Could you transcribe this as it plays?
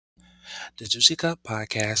The Juicy Cup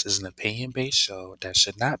podcast is an opinion based show that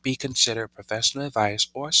should not be considered professional advice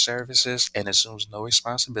or services and assumes no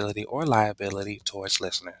responsibility or liability towards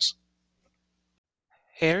listeners.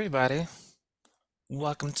 Hey, everybody.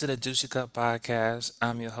 Welcome to the Juicy Cup podcast.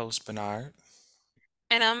 I'm your host, Bernard,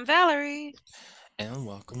 And I'm Valerie. and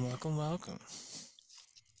welcome.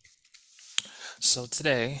 So,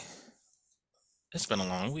 today, it's been a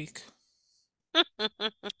long week.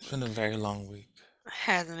 It's been a very long week.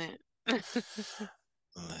 Hasn't it?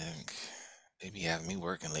 Like, they be having me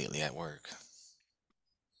working lately at work.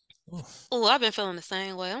 Ooh, Oh, I've been feeling the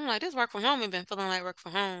same way. I'm like, this work from home. I've been feeling like work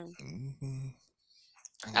from home. mhm.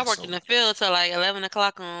 I I got worked in so. the field till like 11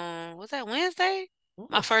 o'clock on, was that Wednesday?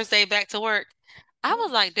 My Ooh, first day back to work. I ooh.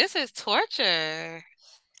 was like, this is torture.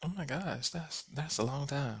 Oh my gosh, that's a long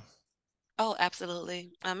time. Oh,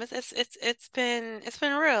 absolutely. It's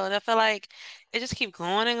been real. And I feel like it just keep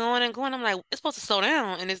going and going and going. I'm like, it's supposed to slow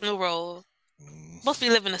down in this new role. Mm, Supposed to be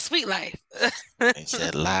living a sweet life. they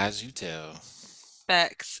said lies you tell.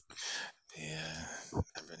 Facts. Yeah,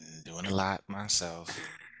 I've been doing a lot myself.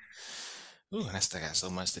 Ooh, and I still got so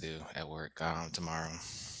much to do at work tomorrow.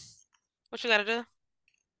 What you gotta do?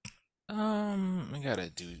 I gotta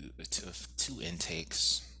do two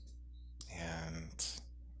intakes and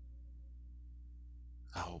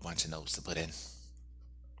a whole bunch of notes to put in.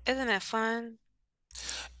 Isn't that fun?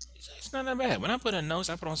 It's not that bad. When I put in notes,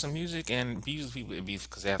 I put on some music, and usually people it'd be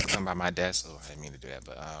because they have to come by my desk. So I didn't mean to do that,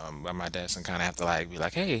 but by my desk and kind of have to like be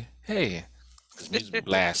like, hey, because music be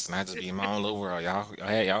blasting. I just be in my own little world. Y'all go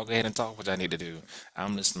ahead and talk what y'all need to do.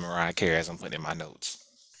 I'm listening to Mariah Carey as I'm putting in my notes.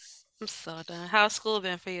 I'm so done. How's school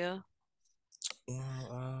been for you?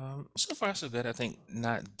 Well, so far so good. I think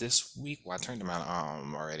not this week. Well, I turned them out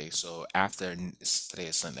already. So today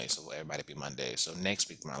is Sunday, so everybody be Monday. So next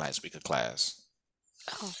week my last week of class,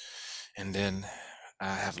 Oh, and then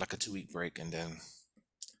I have like a 2 week break, and then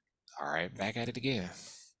all right, back at it again.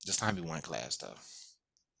 This time be one class though.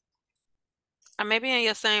 I may be in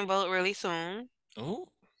your same boat really soon. Ooh,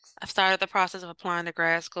 I've started the process of applying to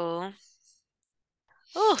grad school.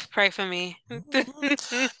 Ooh, pray for me.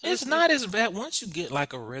 it's not as bad once you get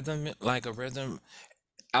like a rhythm.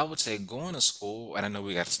 I would say going to school, and I know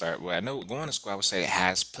we got to start. Well, I know going to school, I would say it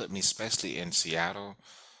has put me, especially in Seattle.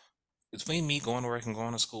 Between me going to work and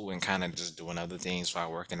going to school and kind of just doing other things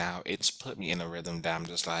while working out, it's put me in a rhythm that I'm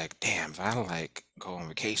just like, damn, if I like go on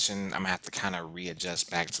vacation, I'm gonna have to kind of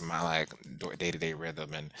readjust back to my like day-to-day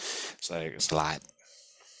rhythm, and it's like it's a lot.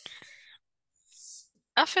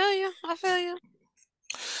 I feel you. I feel you.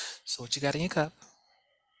 So what you got in your cup?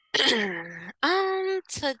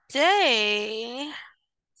 Today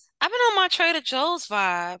I've been on my Trader Joe's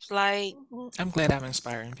vibes. Like, I'm glad I'm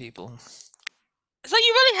inspiring people. so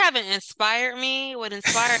you really haven't inspired me. What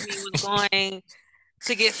inspired me was going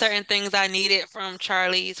to get certain things I needed from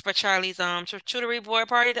Charlie's charcuterie board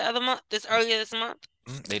party the other month, earlier this month.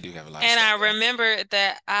 They do have a lot of And stuff I there. remembered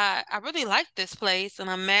that I really liked this place, and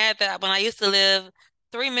I'm mad that when I used to live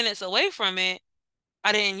 3 minutes away from it,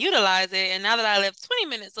 I didn't utilize it, and now that I live 20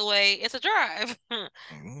 minutes away, it's a drive.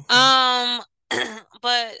 Hmm. Um,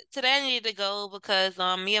 but today I needed to go because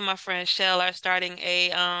me and my friend Shell are starting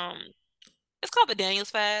it's called the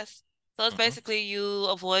Daniel's Fast. So it's Hmm. basically you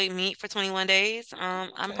avoid meat for 21 days.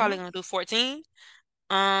 I'm Okay. probably gonna do 14.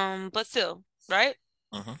 But still, right?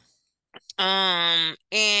 Hmm.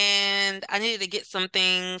 And I needed to get some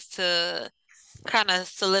things to kind of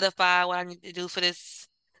solidify what I need to do for this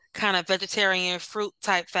kind of vegetarian fruit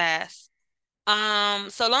type fast.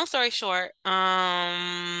 So long story short,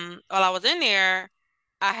 while I was in there,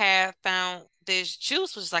 I had found this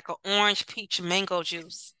juice, which is like an orange peach mango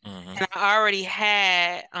juice. Hmm. And I already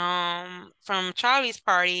had from Charlie's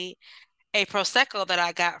party a Prosecco that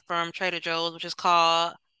I got from Trader Joe's, which is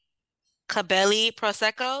called Cabelli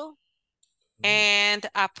Prosecco. And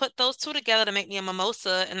I put those two together to make me a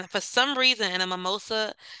mimosa. And for some reason, in a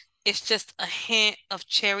mimosa, it's just a hint of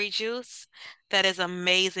cherry juice that is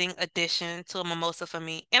amazing addition to a mimosa for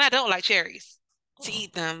me. And I don't like cherries to Oh,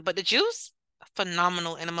 eat them, but the juice,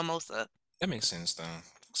 phenomenal in a mimosa. that makes sense though.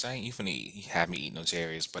 Cause I ain't you finna have me eat no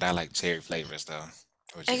cherries, but I like cherry flavors though,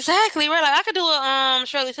 or juices. Exactly, right. Like I could do a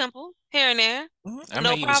Shirley Temple here and there, I'm not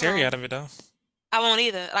no eating the cherry problem. out of it though. I won't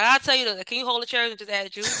either. Like I'll tell you, can you hold the cherry and just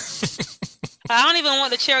add juice? I don't even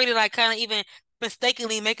want the cherry to like kind of even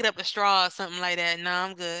mistakenly make it up a straw or something like that. No,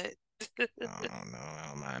 I'm good. Oh no, I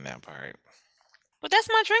don't mind that part. But that's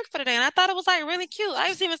my drink for today, and I thought it was like really cute. I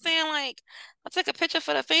was even saying like I took a picture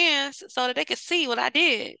for the fans so that they could see what I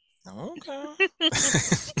did. Okay.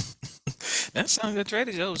 That sounds good.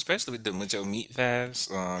 Trader Joe's, especially with your meat fast,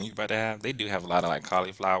 you about to have. They do have a lot of like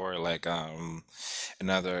cauliflower, like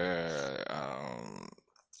another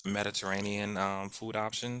Mediterranean food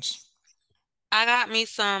options. I got me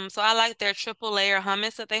some, so I like their triple layer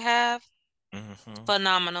hummus that they have. Hmm.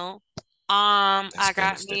 Phenomenal. That I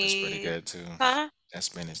got spinach dip is pretty me, good too. huh? That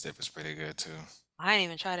spinach dip is pretty good too. I didn't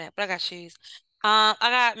even try that, but I got cheese. I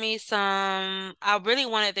got me some. I really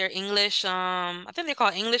wanted their English. I think they're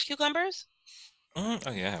called English cucumbers. Oh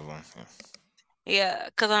yeah, I have one. Yeah. Yeah,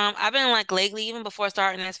 cause I've been like lately, even before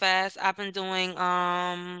starting this fast, I've been doing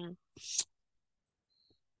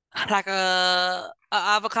like a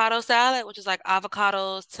avocado salad, which is like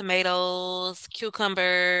avocados, tomatoes,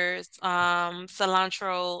 cucumbers,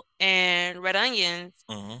 cilantro, and red onions.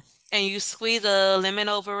 Hmm. And you squeeze a lemon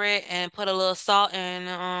over it and put a little salt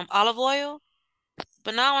and olive oil.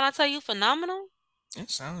 But now when I tell you phenomenal, It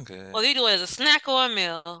sounds good. whether you do it as a snack or a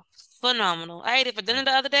meal, phenomenal. I ate it for dinner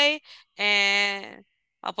the other day and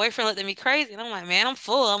my boyfriend looked at me crazy and I'm like, man, I'm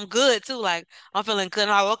full. I'm good too. Like I'm feeling good.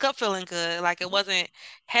 And I woke up feeling good. Like it wasn't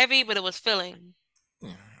heavy, but it was filling.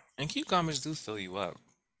 Yeah. And cucumbers do fill you up.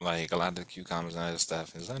 Like a lot of the cucumbers and other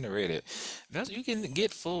stuff is underrated. You can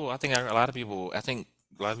get full. I think a lot of people, I think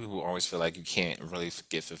a lot of people always feel like you can't really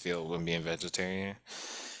get fulfilled when being vegetarian.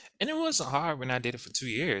 And it wasn't hard when I did it for 2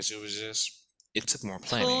 years. It was just, it took more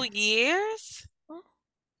planning. 2 years?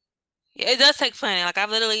 Yeah, it does take planning. Like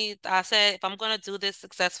I said, if I'm gonna do this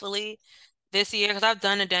successfully this year, because I've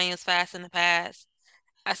done the Daniel's fast in the past,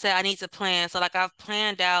 I said I need to plan. So like I've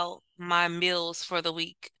planned out my meals for the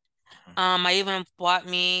week. I even bought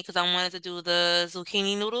me because I wanted to do the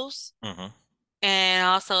zucchini noodles Hmm. and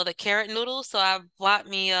also the carrot noodles. So I bought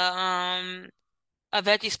me a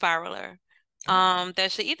veggie spiraler. Oh,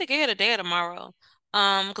 That should either get here today or tomorrow.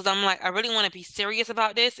 Because I'm like I really want to be serious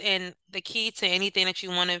about this, and the key to anything that you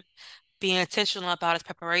want to be intentional about is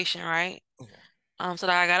preparation, right? yeah. So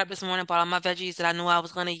that I got up this morning, bought all my veggies that I knew I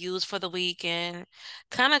was going to use for the week, and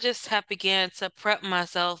kind of just have began to prep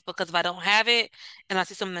myself because if I don't have it and I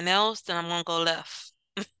see something else, then I'm gonna go left.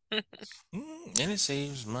 And it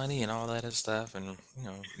saves money and all that other stuff and,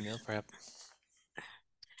 meal prep.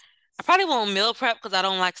 I probably won't meal prep because I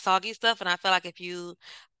don't like soggy stuff, and I feel like if you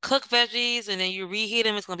cook veggies and then you reheat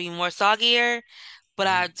them, it's gonna be more soggier. But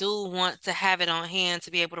I Mm. do want to have it on hand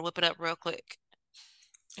to be able to whip it up real quick.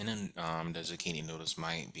 And then the zucchini noodles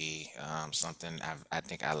might be something I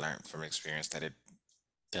think I learned from experience that it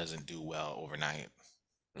doesn't do well overnight.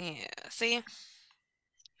 Yeah, see?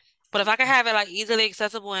 But if I could have it like easily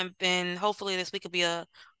accessible and then hopefully this week could be a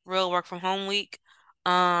real work from home week.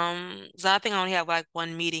 So I think I only have like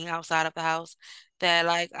one meeting outside of the house that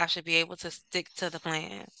like I should be able to stick to the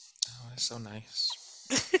plan. Oh, that's so nice.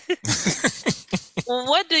 Well,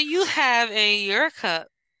 what do you have in your cup?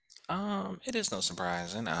 It is no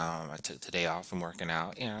surprising. I took today off from working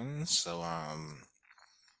out, and so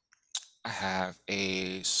I have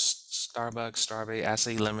a Starbucks strawberry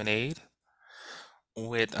acai lemonade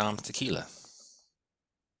with tequila.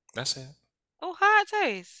 That's it. Oh, how it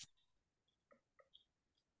tastes.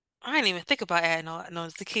 I didn't even think about adding no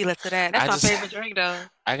tequila to that. That's I my just favorite drink though.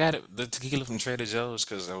 I got the tequila from Trader Joe's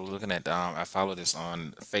because I was looking at I follow this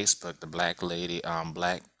on Facebook, the black lady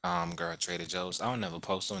black girl at Trader Joe's. I don't never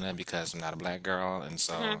post on that because I'm not a black girl, and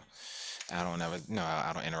Hmm. so I don't ever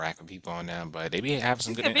I don't interact with people on there. But they be having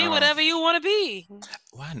some You good can be whatever you want to be.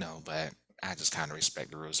 well, I know, but I just kind of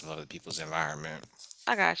respect the rules of other people's environment.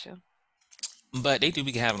 I got you. But they do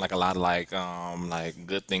be having like a lot of like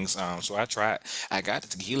good things. So I got the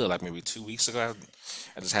tequila like maybe 2 weeks ago.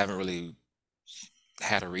 I just haven't really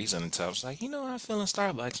had a reason until I was like, I feel in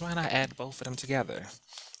Starbucks. Why not add both of them together?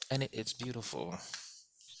 And it's beautiful.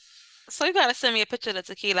 So you gotta send me a picture of the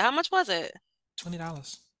tequila. How much was it?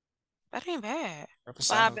 $20. That ain't bad.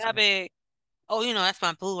 Reposado How too. big? Oh, that's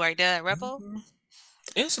my boo right there, Repo. Hmm.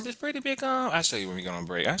 It's pretty big. I'll show you when we go on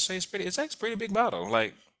break. I'll show you it's actually a pretty big bottle.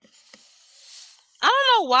 Like I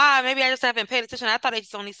don't know why. Maybe I just haven't paid attention. I thought they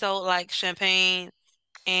just only sold like champagne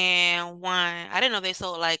and wine. I didn't know they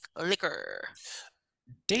sold like liquor.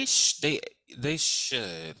 they sh they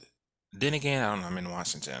should. Then again, I don't know. I'm in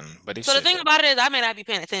Washington, but they So the should thing though. about it is I may not be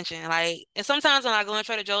paying attention. Like, and sometimes when I go in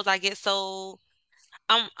Trader Joe's, I get so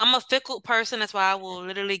I'm a fickle person. That's why I will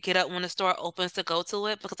literally get up when the store opens to go to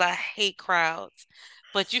it because I hate crowds.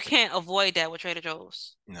 But you can't avoid that with Trader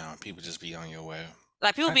Joe's. No, people just be on your way.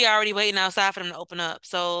 Like people I, be already waiting outside for them to open up.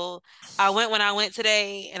 So I went when I went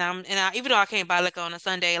today, even though I can't buy liquor on a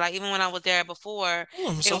Sunday, like even when I was there before, oh,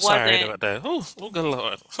 I'm so it sorry wasn't. about that. Oh, oh, good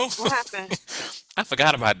Lord. Oh. What happened? I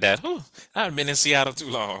forgot about that. Whew, I've been in Seattle too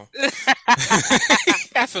long.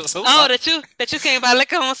 I feel so Oh, sorry. that you can't buy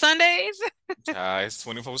liquor on Sundays? It's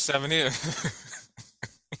 24/7 here.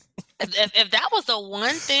 If that was the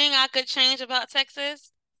one thing I could change about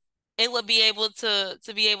Texas, it would be able to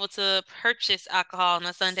be able to purchase alcohol on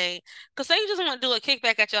a Sunday. Because say you just want to do a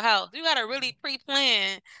kickback at your house, you gotta really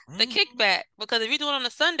pre-plan the Mhm, kickback. Because if you do it on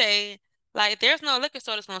a Sunday, like there's no liquor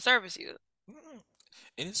store that's gonna service you. mhm.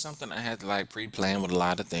 It is something I had to like pre-plan with a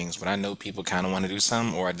lot of things, but I know people kind of want to do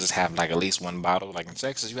something, or I just have like at least one bottle. Like in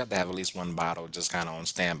Texas, you have to have at least one bottle just kind of on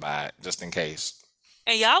standby, just in case.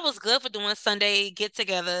 And y'all was good for doing Sunday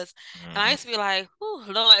get-togethers. And I Hmm. used to be like, "Whew,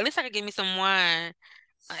 Lord, at least I could give me some wine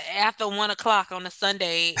after 1 o'clock on a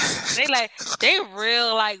Sunday." They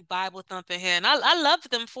real like Bible thumping here, and I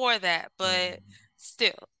loved them for that. But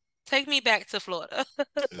still, take me back to Florida.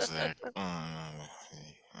 Exactly.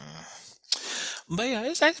 But yeah,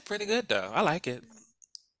 it's actually pretty good though. I like it.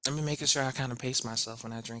 I'm making sure I kind of pace myself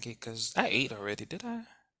when I drink it because I ate already. Did I?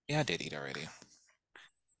 Yeah, I did eat already.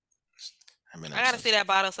 I've been I up gotta see since. that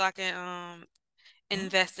bottle so I can Mm,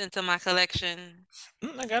 invest into my collection.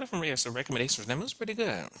 I got it from yeah, some recommendations from them. It was pretty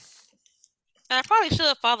good. And I probably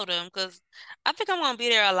should follow them because I think I'm gonna be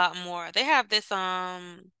there a lot more. They have this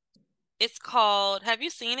it's called. Have you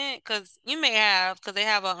seen it? Because you may have, because they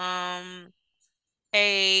have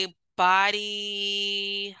a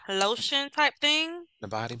body lotion type thing. The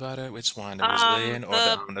body butter, which one? The Brazilian or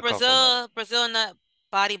The the cocoa butter? Brazil nut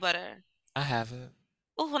body butter. I have it.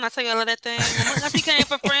 Oh, when I tell you I love that thing, when my auntie came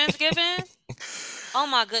for Friendsgiving, oh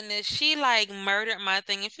my goodness, she like murdered my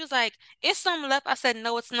thing, and she was like, "It's some left." I said,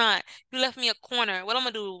 "No, it's not. You left me a corner. What I'm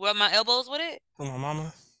gonna do? Rub my elbows with it?" Who, my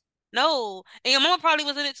mama? No, and your mama probably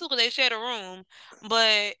was in it too because they shared a room,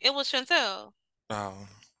 but it was Chantel. Oh,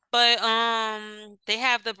 But they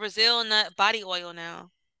have the Brazil nut body oil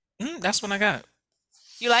now. that's what I got.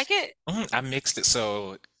 You like it? I mixed it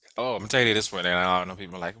so. Oh, I'm gonna tell you this one, and I don't know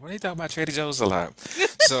people are like, "What are you talking about Trader Joe's a lot?"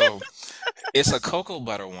 So it's a cocoa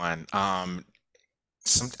butter one.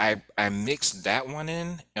 I mixed that one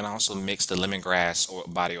in, and I also mixed the lemongrass or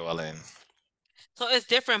body oil in. So it's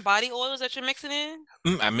different body oils that you're mixing in?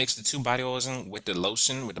 I mixed the two body oils in with the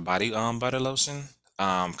lotion, with the body butter lotion.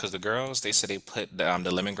 Because the girls they said they put the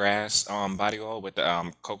lemongrass body oil with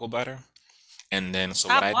the cocoa butter, and then so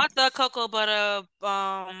I what I bought the cocoa butter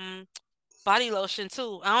body lotion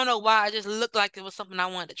too. I don't know why. I just looked like it was something I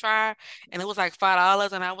wanted to try, and it was like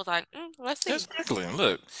 $5, and I was like, let's see. exactly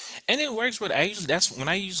look, and it works with I usually that's when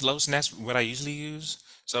I use lotion that's what I usually use.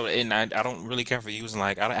 So and I don't really care for using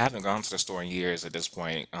like I haven't gone to the store in years at this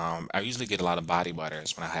point. I usually get a lot of body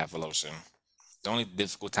butters when I have a lotion. The only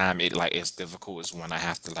difficult time it like it's difficult is when I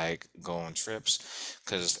have to like go on trips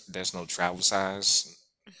because there's no travel size,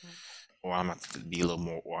 Mhm. or I'm gonna have to be a little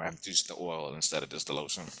more, or I have to use the oil instead of just the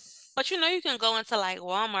lotion. But you can go into like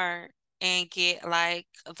Walmart and get like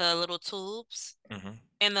the little tubes Hmm.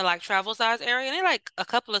 in the like travel size area, and they're like a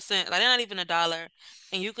couple of cents, like they're not even $1,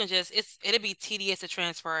 and you can just it'd be tedious to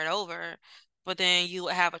transfer it over, but then you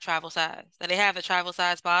would have a travel size. So they have the travel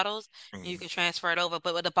size bottles, and you can transfer it over.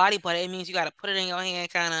 But with the body butter, it means you got to put it in your hand,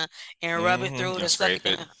 kind of, and rub it through And to suck it scrape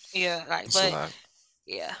it. down. Yeah, like, It's a but lot.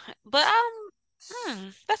 yeah, but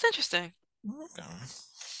that's interesting. Okay.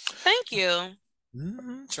 Thank you.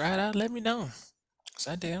 Try it out. Let me know. 'Cause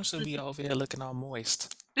I damn should be over here looking all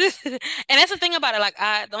moist. And that's the thing about it. Like,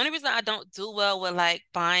 the only reason I don't do well with like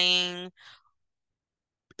buying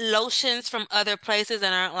lotions from other places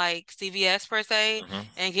that aren't like CVS per se, Hmm.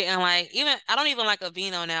 and getting like, even I don't even like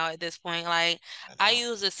Aveeno now at this point. Like I I don't.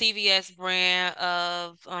 use a CVS brand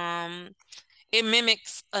of it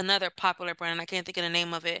mimics another popular brand. I can't think of the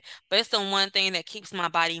name of it, but it's the one thing that keeps my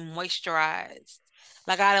body moisturized.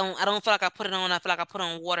 Like I don't feel like I put it on. I feel like I put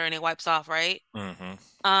on water and it wipes off, right? Hmm.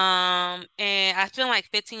 And I spend like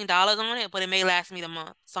 $15 on it, but it may last me the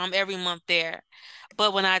month. So I'm every month there.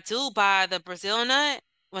 But when I do buy the Brazil nut,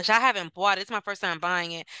 which I haven't bought, it's my first time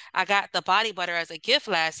buying it. I got the body butter as a gift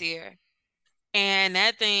last year, and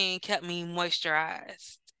that thing kept me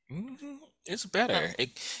moisturized. It's So, better.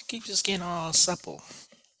 It keeps your skin all supple.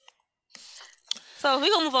 so we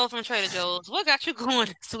gonna move over from Trader Joe's. What got you going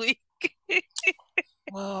this week?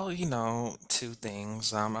 Well, two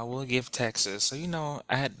things. I will give Texas. So,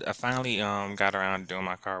 I finally got around doing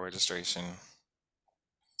my car registration.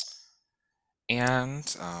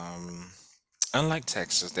 And unlike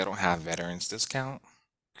Texas, they don't have veterans discount.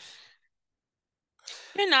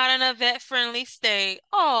 You're not in a vet-friendly state.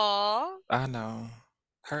 Aw. I know.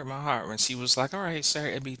 Hurt my heart when she was like, "All right, sir,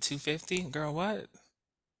 it'd be 250." Girl, what?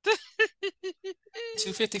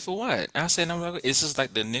 250 for what? I said, "No, no, this is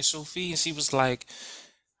like the initial fee." And she was like,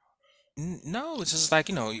 No, it's just like,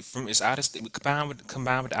 from it's out of state combined with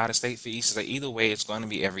the out of state fees. So either way, it's going to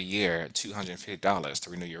be every year $250 to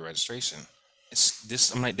renew your registration. It's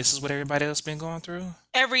this. I'm like, this is what everybody else been going through.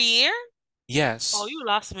 Every year? Oh, Yes, you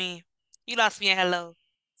lost me. You lost me at hello.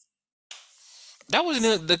 that was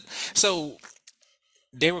the. So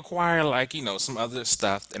they require like some other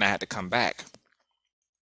stuff, and I had to come back.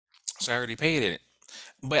 So I already paid it,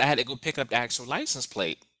 but I had to go pick up the actual license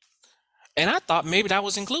plate, and I thought maybe that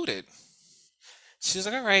was included. She was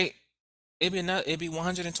like, "All right, it'd be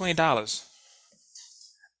 $120."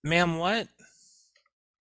 Ma'am, what?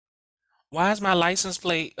 Why is my license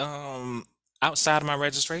plate outside of my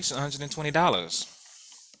registration $120?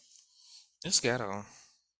 It's ghetto.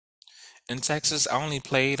 In Texas, I only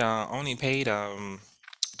paid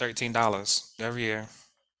 $13 every year.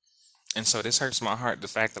 And so this hurts my heart, the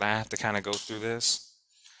fact that I have to kind of go through this.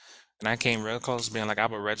 And I came real close to being like, I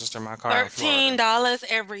would register my car in Florida. $13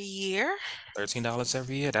 every year? $13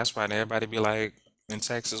 every year. That's why everybody be like in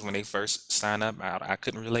Texas when they first sign up, I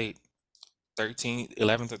couldn't relate.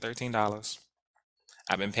 11 to $13.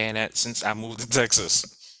 I've been paying that since I moved to Texas.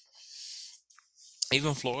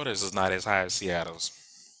 Even Florida's is not as high as Seattle's.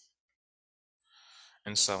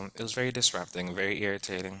 And so it was very disrupting, very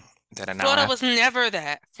irritating that I now Florida have. was never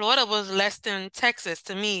that. Florida was less than Texas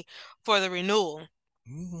to me for the renewal.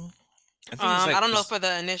 Mhm. I think it's I like don't know this, for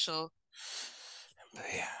the initial. but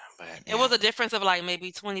yeah, but It yeah. was a difference of like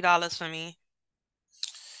maybe $20 for me.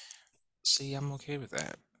 See, I'm okay with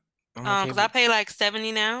that. I'm okay Because I with. pay like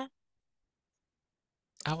 70 now.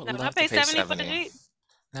 I would No, I love to pay pay 70 for the 70, Jeep.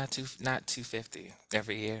 not 250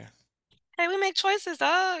 every year. Hey, we make choices,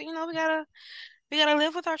 dog. We gotta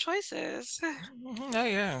live with our choices. Yeah,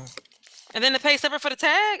 yeah. And then to pay separate for the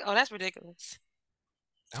tag? Oh, that's ridiculous.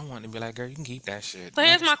 I want to be like, girl, you can keep that shit. So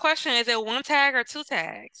here's my question. Is it one tag or two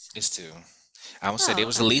tags? It's two. I would say they Oh,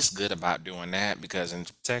 was at okay. least good about doing that because in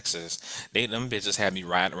Texas, them bitches had me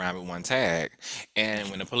riding around with one tag. And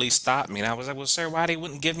when the police stopped me, and I was like, "Well, sir, why they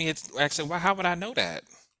wouldn't give me a?" I said, "Why? How would I know that?"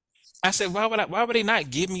 I said, Why would they not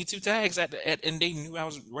give me two tags and they knew I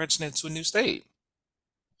was registered to a new state?"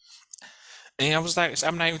 And I was like,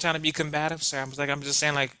 "I'm not even trying to be combative, sir. I was like, I'm just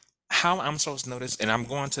saying like." How I'm supposed to know this, and I'm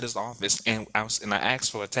going to this office, and I asked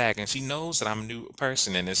for a tag, and she knows that I'm a new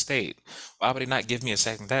person in this state. Why would they not give me a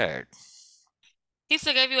second tag? He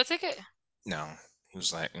still gave you a ticket? No, he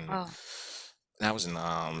was like, Oh. that's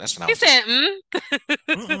when I He was said, just, mm.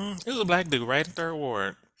 it was a black dude, right in third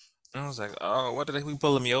ward. And I was like, oh, what did they be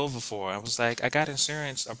pulling me over for? I was like, I got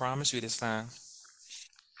insurance. I promise you this time.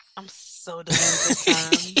 I'm so done this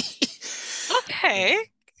time. Okay.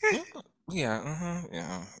 Mm, yeah,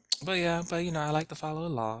 yeah. But I like to follow the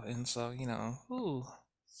law, and so ooh.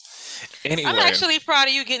 I'm Anyway, actually proud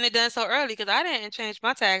of you getting it done so early because I didn't change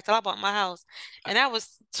my tag till I bought my house. And that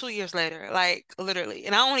was 2 years later, like literally.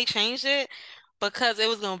 And I only changed it because it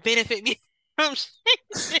was gonna benefit me from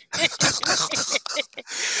changing it.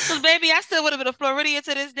 Because baby, I still would have been a Floridian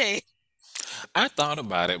to this day. I thought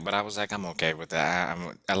about it, but I was like, I'm okay with that.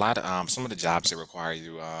 I'm a lot of some of the jobs that require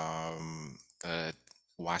you the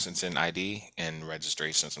Washington ID and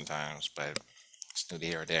registration sometimes, but it's neither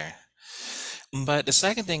here or there. But the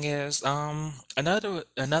second thing is, another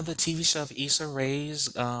TV show of Issa Rae's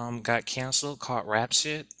got canceled called Rap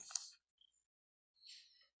Shit.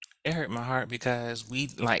 It hurt my heart because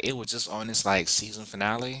it was just on this like season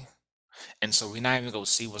finale, and so we're not even gonna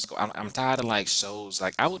see what's going. I'm tired of like shows.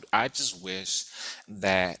 Like I just wish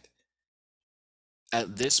that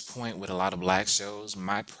at this point with a lot of black shows,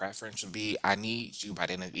 my preference would be I need you by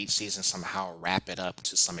the end of each season somehow wrap it up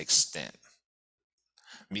to some extent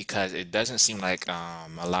because it doesn't seem like a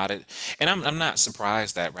lot of, and I'm not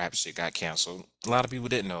surprised that rap shit got canceled. A lot of people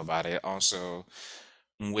didn't know about it. Also,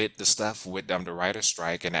 with the stuff with the writer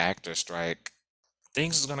strike and the actor strike,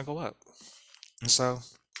 things is gonna go up. And so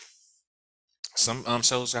some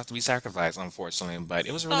shows have to be sacrificed, unfortunately. But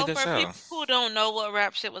it was a really So good for show. people who don't know what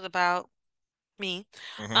rap shit was about, me,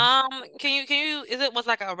 Hmm. is it was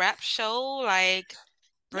like a rap show, like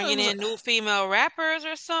No, it bringing was. in new female rappers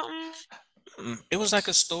or something? It was like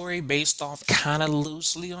a story based off kind of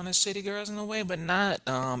loosely on the City Girls in a way, but not.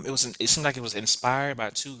 It seemed like it was inspired by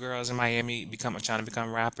two girls in Miami trying to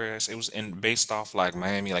become rappers. It was based off like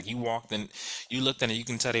Miami. Like you walked in, you looked in it, you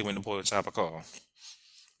can tell they went to Puerto Chapaco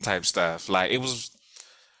type stuff. Like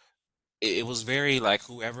it was very like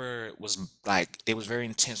whoever was like they was very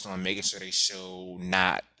intentional on making sure they show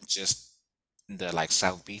not just the like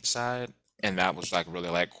South Beach side, and that was like really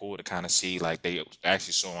like cool to kind of see like they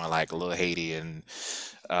actually showing like Lil Haiti and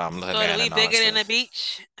Lil So do Havana we and all that bigger than the stuff,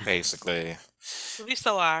 beach? basically. We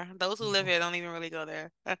so are. Those who live here don't even really go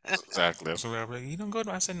there. Exactly. That's what I'm like. You don't go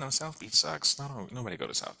to. I said no. South Beach sucks. Not nobody go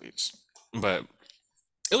to South Beach. But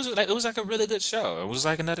it was like a really good show. It was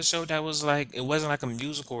like another show that was like it wasn't like a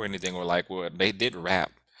musical or anything or like what they did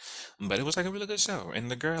rap, but it was like a really good show. And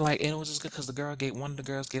the girl like and it was just good because the girl gave one of the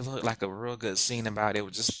girls gave her like a real good scene about it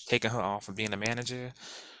was just taking her off of being a manager.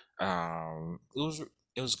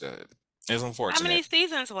 It was good. It was How unfortunate many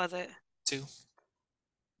seasons was it? too.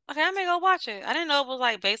 Okay, I may go watch it. I didn't know it was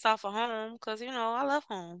like based off of Home because I love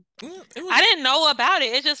Home. It I was. didn't know about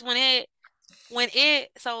it. It's just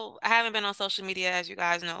so I haven't been on social media as you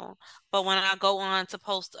guys know, but when I go on to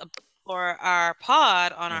post for our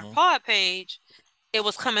pod on our Hmm. pod page, it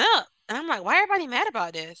was coming up. And I'm like, why everybody mad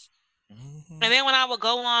about this? Hmm. And then when I would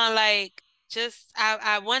go on like just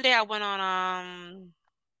I one day I went on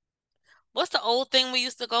what's the old thing we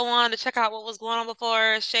used to go on to check out what was going on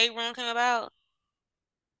before Shade Room came about?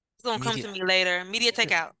 It's gonna come Media. to me later. Media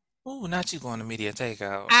Takeout. Ooh, not you going to media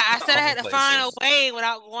takeout. I said I All had to find a places. way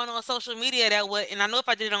without going on social media that would, and I know if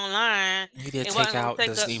I did it online, Media it wasn't gonna takeout take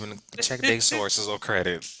doesn't up. even check their sources or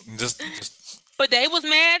credit. Just But they was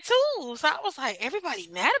mad too. So I was like, everybody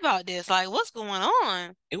mad about this. Like, what's going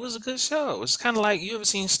on? it was a good show. It's kind of like you ever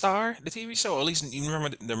seen Star, the TV show, or at least you remember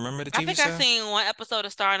the I TV think I show. seen one episode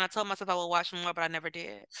of Star and I told myself I would watch more, but I never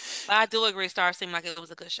did. But I do agree, Star seemed like it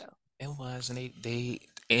was a good show. It was, and they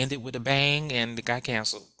ended with a bang, and it got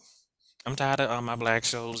canceled. I'm tired of my black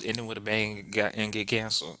shows ending with a bang and get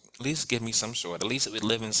canceled. At least give me some sort. At least with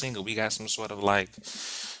Living Single, we got some sort of like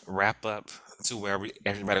wrap up to where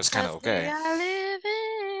everybody was kind of 'Cause we okay. are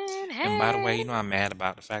living, And by the way, hey. I'm mad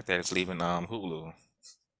about the fact that it's leaving Hulu.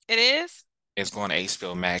 It is? It's going to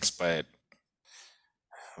HBO Max, but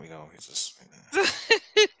it's just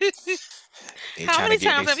they How trying to many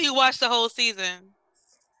get times have this you watched the whole season?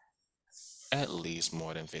 at least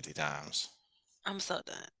more than 50 times. I'm so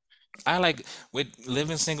done. I like with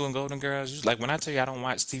Living Single and Golden Girls. Like when I tell you I don't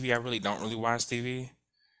watch TV, I really don't really watch TV.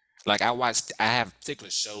 Like I have particular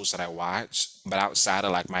shows that I watch, but outside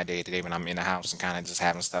of like my day to day when I'm in the house and kind of just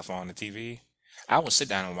having stuff on the TV, I will sit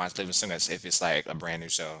down and watch Living Single as if it's like a brand new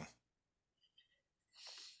show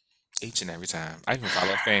each and every time. I even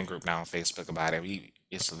follow a fan group now on Facebook about it.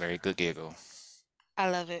 It's a very good giggle. I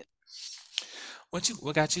love it. What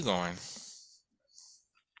got you going?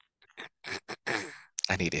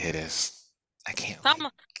 I need to hear this. I can't So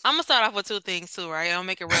wait. I'm gonna start off with two things too, right? I'll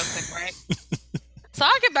make it real quick, right? So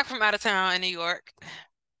I get back from out of town in New York,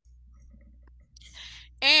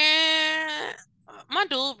 and my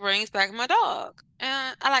dude brings back my dog,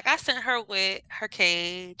 and I sent her with her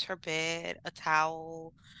cage, her bed, a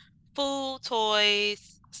towel, food,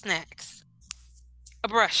 toys, snacks, a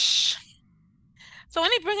brush. So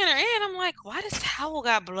when he bringing her in, I'm like, why this towel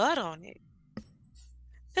got blood on it?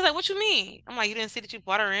 He's like, what you mean? I'm like, you didn't see that you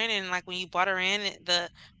brought her in, and like when you brought her in,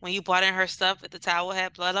 when you brought in her stuff, that the towel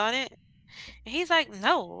had blood on it. And he's like,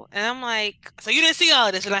 no. And I'm like, so you didn't see all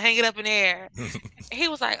this? And I hang it up in the air. And he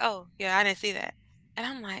was like, oh, yeah, I didn't see that. And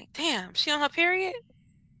I'm like, damn, she on her period?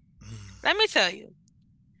 Let me tell you,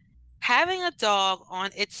 having a dog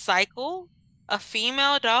on its cycle, a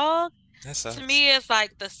female dog, That to sucks. me is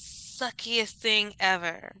like the suckiest thing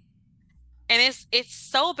ever. And it's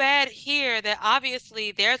so bad here that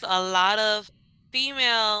obviously there's a lot of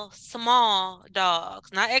female small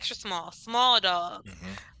dogs, not extra small, small dogs, Hmm.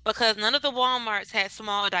 because none of the Walmarts had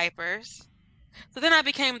small diapers. So then I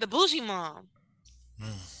became the bougie mom,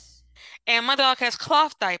 and my dog has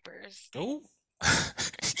cloth diapers. Oh.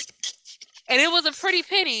 And it was a pretty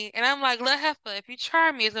penny. And I'm like, little heifer, if you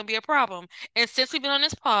try me, it's gonna be a problem. And since we've been on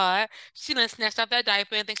this pod, she done snatched off that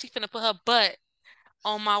diaper and thinks she's finna put her butt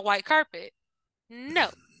on my white carpet. No.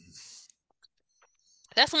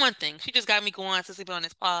 That's one thing. She just got me going since we've been on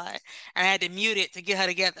this pod. And I had to mute it to get her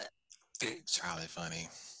together. Charlie funny.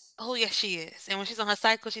 Oh yes, she is. And when she's on her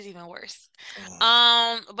cycle, she's even worse.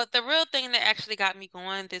 Oh. But the real thing that actually got me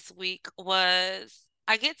going this week was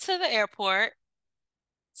I get to the airport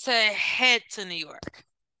to head to New York.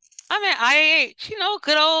 I'm at IAH,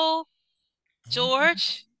 good old Mhm.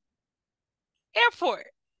 George Airport,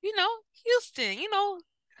 Houston,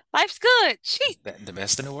 life's good, cheap. The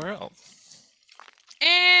best in the world.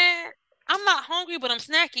 And I'm not hungry, but I'm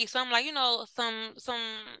snacky. So I'm like,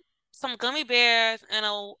 some gummy bears and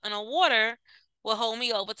a water will hold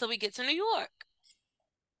me over till we get to New York.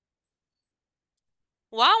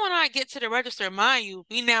 Why when I get to the register, mind you,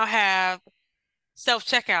 we now have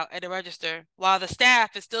self-checkout at the register while the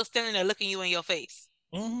staff is still standing there looking you in your face.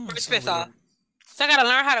 It's First so piss off. weird. So I gotta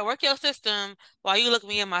learn how to work your system while you look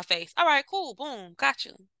me in my face. All right, cool, boom, got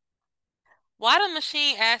you. Why the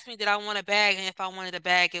machine asked me did I want a bag, and if I wanted a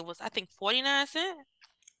bag, it was I think 49 cents.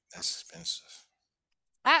 That's expensive.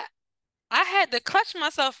 I I had to clutch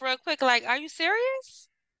myself real quick, like, are you serious?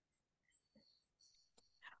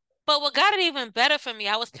 But what got it even better for me,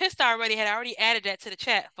 I was pissed already, had already added that to the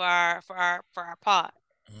chat for our pod.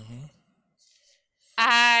 Hmm.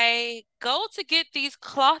 I go to get these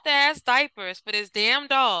cloth ass diapers for this damn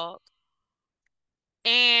dog.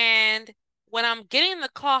 And when I'm getting the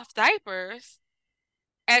cloth diapers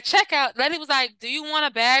at checkout, lady was like, "Do you want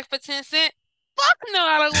a bag for 10 cents?" Fuck no,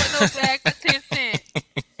 I don't want no bag for 10 cents.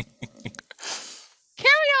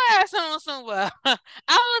 Carry your ass on somewhere. I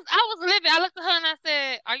was living. I looked at her and I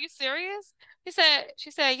said, "Are you serious?" She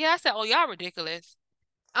said, "Yeah." I said, "Oh, y'all ridiculous.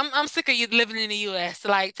 I'm sick of you living in the US.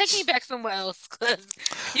 Like, take me back somewhere else, cause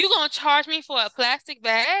you gonna charge me for a plastic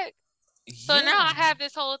bag." So now Yeah. I have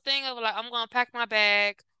this whole thing of like I'm gonna pack my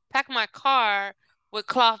bag, pack my car with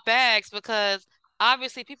cloth bags because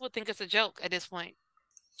obviously people think it's a joke at this point.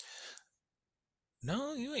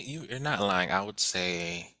 No, you're not lying. I would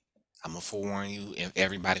say I'm gonna forewarn you if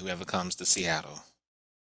everybody who ever comes to Seattle,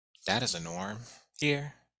 that is a norm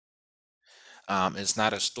here. It's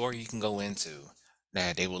not a store you can go into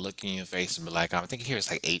that they will look in your face and be like, I think here it's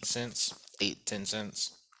like 8 cents, 8, 10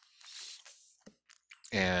 cents.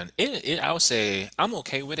 And I would say I'm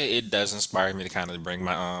okay with it. It does inspire me to kind of bring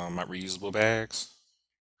my reusable bags,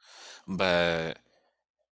 but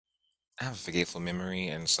I have a forgetful memory,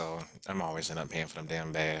 and so I'm always end up paying for them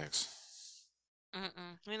damn bags.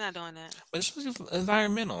 We're not doing that. But it's supposed to be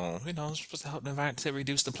environmental, it's supposed to help the environment to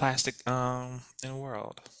reduce the plastic in the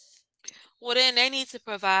world. Well, then they need to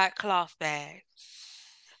provide cloth bags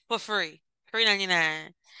for free,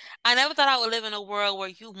 3.99. I never thought I would live in a world where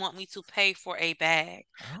you want me to pay for a bag.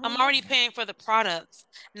 I'm Oh, already paying for the products.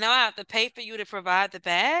 Now I have to pay for you to provide the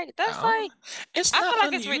bag? That's oh, like, it's I not feel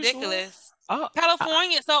like it's unusual. ridiculous. Oh,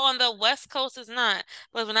 California, so on the West Coast is not.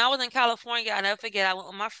 But when I was in California, I never forget, I went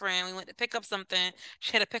with my friend. We went to pick up something.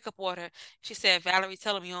 She had a pickup order. She said, "Valerie,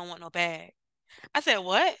 tell them you don't want no bag." I said,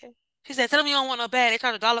 "What?" She said, "Tell them you don't want no bag. They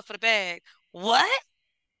charge $1 for the bag." What?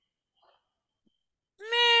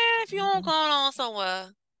 Man, if you don't go on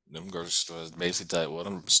somewhere. them grocery stores basically tell you, well,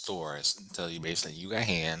 them stores tell you basically you got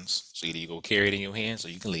hands, so either you go carry it in your hands or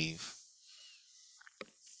you can leave.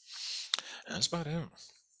 That's about it.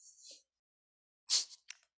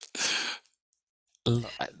 Lo-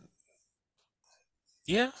 I-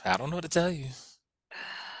 Yeah, I don't know what to tell you.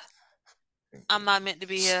 I'm not meant to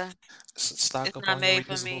be here. Stock It's up not on your made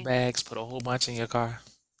for reusable me. bags, put a whole bunch in your car.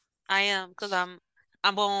 I am, because I'm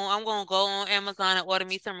gonna go on Amazon and order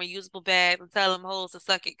me some reusable bags and tell them hoes to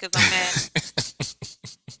suck it because I'm mad.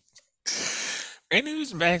 And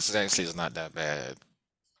reusing bags actually is not that bad.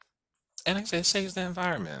 And like I said, it saves the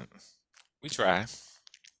environment. We try.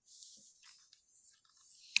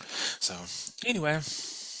 So, anyway,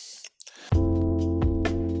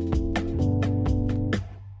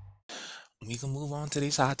 we can move on to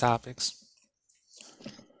these hot topics.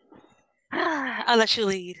 I'll let you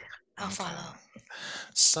lead. I'll Okay. follow.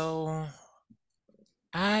 So,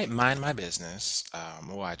 I mind my business.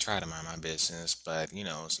 Well, I try to mind my business, but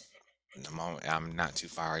I'm not too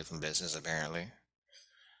far away from business apparently.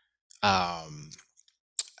 Um,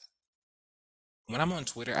 when I'm on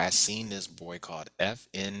Twitter, I seen this boy called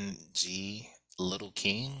FNG Little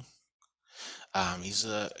King. He's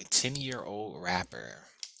a 10-year-old rapper.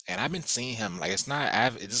 And I've been seeing him like it's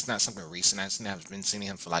not something recent. I've been seeing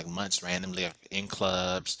him for like months randomly in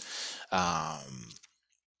clubs. Um,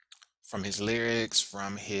 from his lyrics,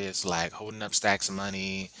 from his like holding up stacks of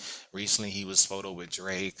money. Recently, he was photo with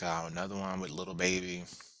Drake, another one with Little Baby.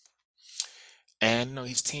 And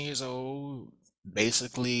he's 10 years old,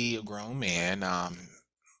 basically a grown man.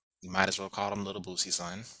 You might as well call him Little Boosie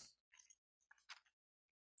son.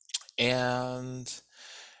 And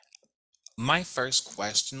my first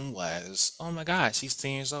question was, oh my gosh, he's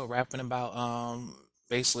 10 years old rapping about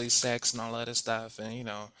basically sex and all that other stuff. And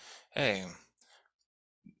hey,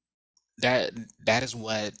 that that is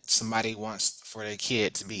what somebody wants for their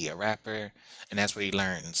kid to be, a rapper, and that's what he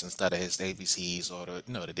learns instead of his ABCs or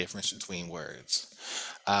the difference between words.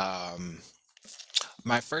 Um,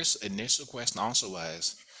 my first initial question also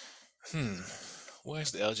was,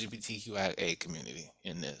 where's the LGBTQIA community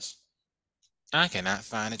in this? I cannot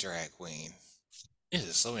find a drag queen. This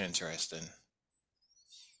is so interesting.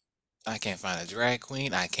 I can't find a drag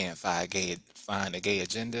queen. I can't find a gay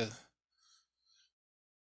agenda.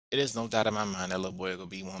 It is no doubt in my mind that little boy will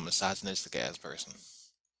be one misogynistic ass person.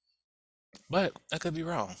 But I could be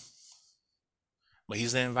wrong. But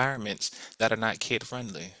he's in environments that are not kid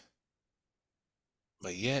friendly.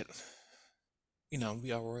 But yet,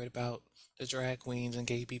 we are worried about the drag queens and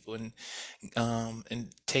gay people and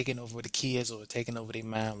taking over the kids or taking over their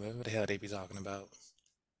mind, whatever the hell they be talking about.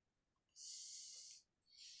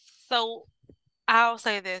 So I'll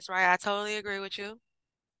say this, right? I totally agree with you.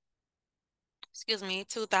 Excuse me,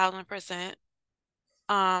 2000%.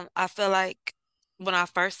 I feel like when I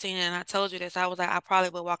first seen it and I told you this, I was like, I probably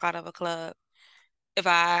would walk out of a club if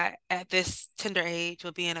I, at this tender age,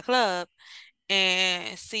 would be in a club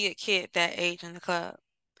and see a kid that age in the club.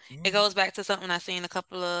 It Mm, goes back to something I seen a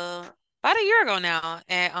couple of about a year ago now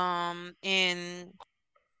at in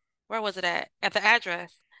where was it at? At the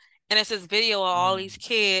address. And it's this video of all these mm,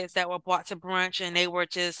 kids that were brought to brunch and they were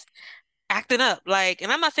just acting up. Like,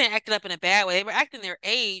 and I'm not saying acting up in a bad way. They were acting their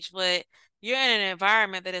age, but you're in an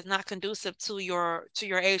environment that is not conducive to your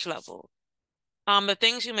age level. The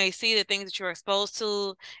things you may see, the things that you're exposed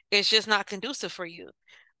to, it's just not conducive for you.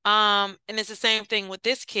 And it's the same thing with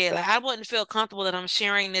this kid. Like I wouldn't feel comfortable that I'm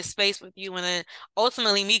sharing this space with you, and then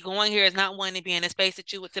ultimately me going here is not wanting to be in a space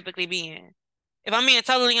that you would typically be in. If I'm being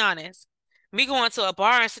totally honest, me going to a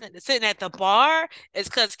bar and sitting at the bar is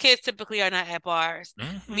because kids typically are not at bars.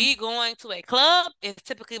 mm-hmm. Me going to a club is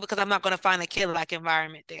typically because I'm not going to find a kid-like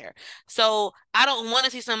environment there. So I don't want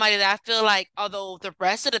to see somebody that I feel like, although the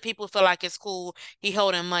rest of the people feel like it's cool, he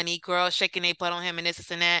holding money, girls shaking their butt on him, and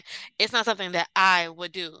this and that. It's not something that I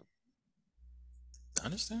would do. I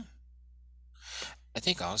understand. I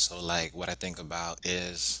think also like what I think about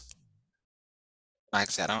is like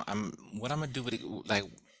I said, I'm what I'm gonna do with it. Like,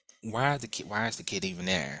 why is the kid even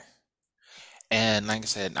there? And like I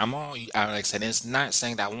said, like I said, it's not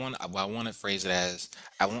saying that I want to phrase it as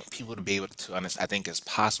I want people to be able to understand. I think it's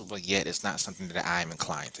possible, yet it's not something that I'm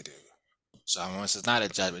inclined to do. So I want it's not a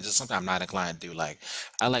judgment, it's just something I'm not inclined to do. Like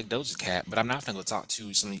I like Doja Cat, but I'm not gonna go talk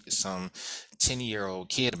to some 10-year-old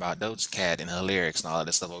kid about Doja Cat and her lyrics and all of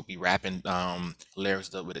this stuff. I'll be rapping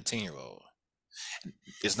lyrics up with a 10-year-old.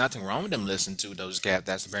 There's nothing wrong with them listening to Doja Cat.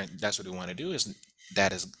 That's what they want to do.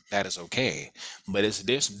 That is okay. But there's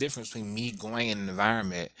a difference between me going in an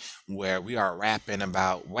environment where we are rapping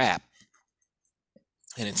about WAP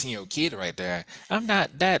and a 10-year-old kid right there. I'm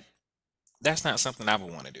not that. That's not something I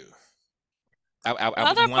would want to do. I The would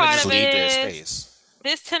other want to part just of it leave their is space.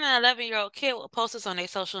 this 10 and 11-year-old kid will post this on their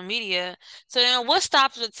social media. So then what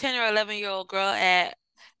stops a 10 or 11-year-old girl at,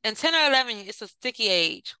 and 10 or 11, it's a sticky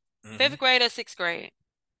age, Hmm. fifth grade or sixth grade.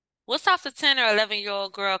 What stops a 10 or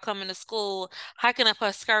 11-year-old girl coming to school, hiking up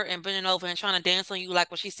her skirt and bending over and trying to dance on you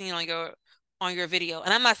like what she's seen on your video?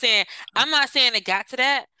 And I'm not saying it got to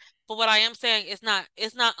that, but what I am saying is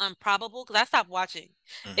it's not improbable because I stopped watching.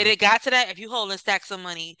 If Hmm. it got to that, if you holding stacks of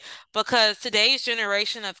money, because today's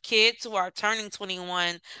generation of kids who are turning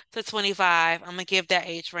 21 to 25, I'm gonna give that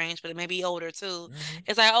age range, but it may be older too. Hmm.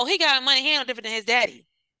 It's like, oh, he got money, he no different than his daddy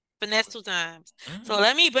finesse two times. So Hmm.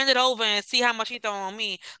 let me bend it over and see how much he throw on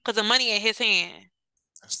me because the money in his hand.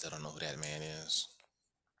 I still don't know who that man is.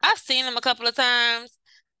 I've seen him a couple of times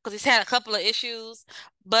because he's had a couple of issues,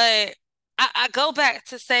 but I go back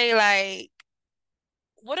to say like,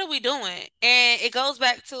 what are we doing? And it goes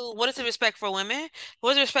back to what is the respect for women?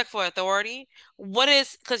 What is the respect for authority? What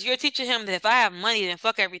is because you're teaching him that if I have money, then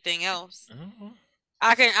fuck everything else. Hmm.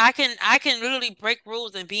 I can literally break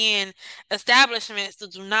rules and be in establishments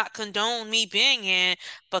that do not condone me being in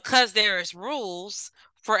because there is rules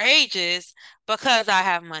for ages because I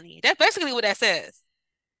have money. That's basically what that says.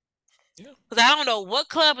 Yeah. Because I don't know what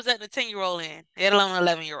club is letting a 10-year-old in, let alone an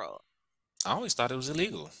 11-year-old. I always thought it was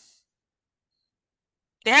illegal.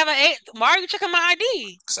 They have an eight. Why are you checking my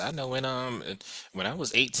ID? Cause I know when I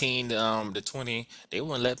was 18 to 20, they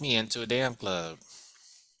wouldn't let me into a damn club.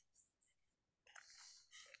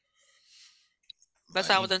 That's But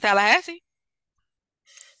how I was in Tallahassee.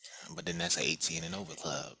 but then that's an 18 and over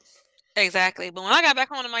club. Exactly. But when I got back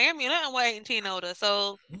home to Miami, nothing was 18 older.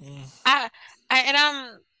 So Mm-mm. I, I and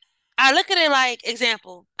I look at it like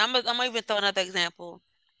example. I'm gonna even throw another example.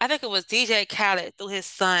 I think it was DJ Khaled threw his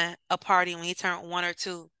son a party when he turned one or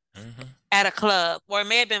two Hmm. at a club, or it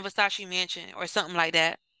may have been Versace Mansion or something like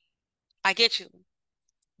that. I get you,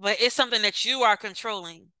 but it's something that you are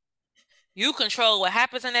controlling. You control what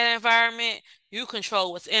happens in that environment. You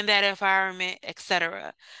control what's in that environment,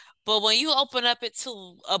 etc. But when you open up it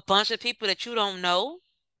to a bunch of people that you don't know,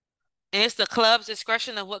 and it's the club's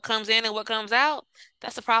discretion of what comes in and what comes out,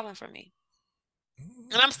 that's a problem for me.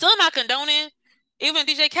 And I'm still not condoning even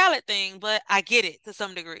DJ Khaled thing, but I get it to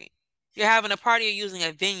some degree. You're having a party, you're using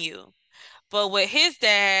a venue. But with his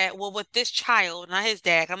dad, well, with this child, not his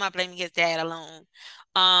dad, I'm not blaming his dad alone.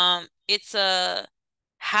 It's a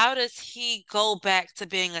how does he go back to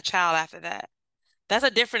being a child after that? That's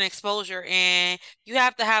a different exposure, and you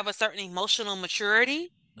have to have a certain emotional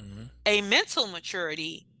maturity a mental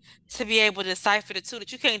maturity to be able to decipher the two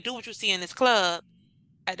that you can't do what you see in this club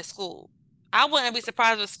at the school. I wouldn't be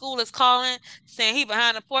surprised if school is calling saying he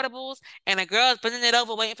behind the portables and a girl's bending it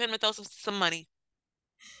over waiting for him to throw some money.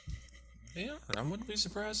 Yeah, I wouldn't be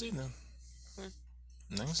surprised either. Hmm.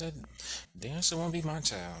 Like I said, dancer won't be my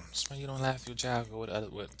child. That's why you don't laugh your child go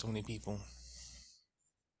with too many people.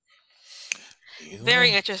 Either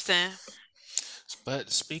Very way. interesting.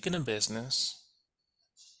 But speaking of business,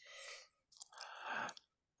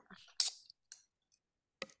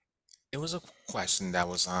 it was a question that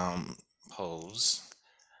was posed.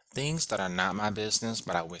 Things that are not my business,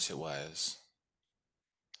 but I wish it was.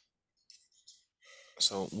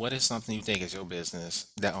 So, what is something you think is your business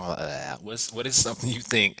that what is something you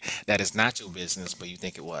think that is not your business, but you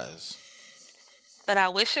think it was? But I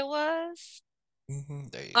wish it was.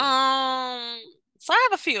 There you go. Um, so I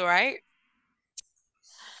have a few, right?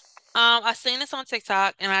 I seen this on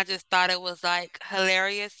TikTok and I just thought it was like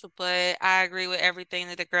hilarious, but I agree with everything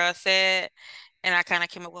that the girl said, and I kind of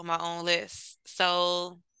came up with my own list.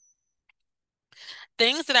 So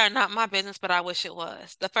things that are not my business, but I wish it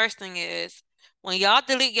was. The first thing is when y'all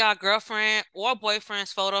delete y'all girlfriend or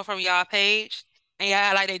boyfriend's photo from y'all page and y'all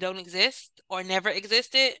act like they don't exist or never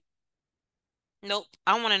existed. Nope.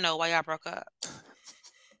 I want to know why y'all broke up.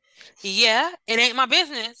 Yeah, it ain't my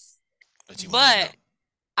business, But you want to know. but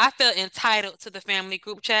I feel entitled to the family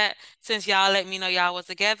group chat since y'all let me know y'all was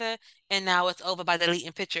together and now it's over by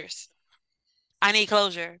deleting pictures. I need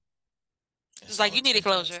closure. Just It's like you always needed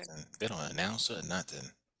closure. interesting. They don't announce it or nothing.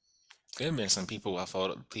 There have been some people I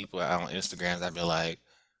follow people out on Instagrams. I'd be like,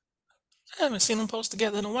 I haven't seen them post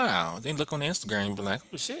together in a while. Then look on the Instagram and be like,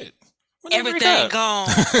 oh shit, when they break Everything up? gone.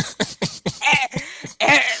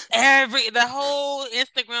 The whole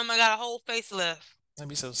Instagram, I got a whole facelift. I'd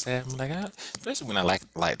be so sad. I'm like, especially when I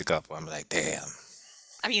like the couple. I'm like, damn.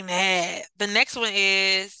 I be mad. The next one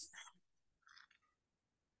is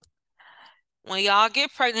when y'all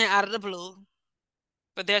get pregnant out of the blue,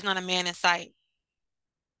 but there's not a man in sight.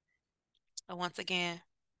 And once again,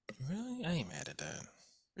 Really? I ain't mad at that.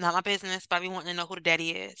 not my business, but I be wanting to know who the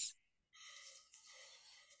daddy is.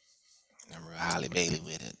 I'm real Holly Bailey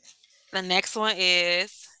with it. The next one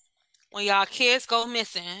is when y'all kids go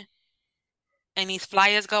missing and these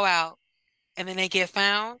flyers go out and then they get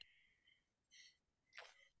found.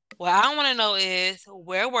 What I want to know is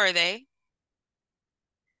where were they?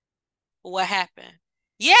 What happened?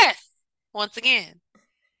 Yes! Once again,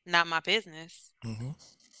 not my business, Hmm.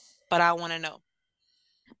 but I want to know.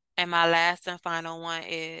 And my last and final one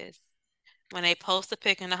is when they post a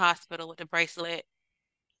pic in the hospital with the bracelet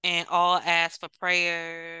and all ask for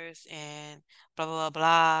prayers and blah, blah, blah,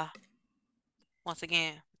 blah. Once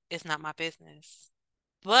again, it's not my business.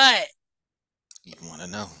 But You want to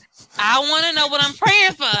know? I want to know what I'm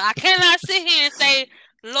praying for. I cannot sit here and say,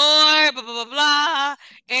 Lord, blah, blah, blah, blah,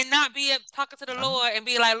 and not be talking to the Huh? Lord and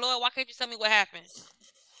be like, Lord, why can't you tell me what happened?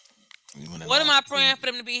 You want to What am know? I praying for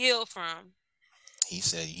them to be healed from? He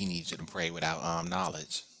said he needs you to pray without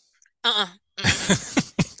knowledge. Uh-uh. Mm-mm.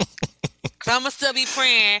 So I'm gonna still be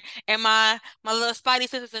praying, and my little spidey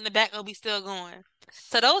senses in the back will be still going.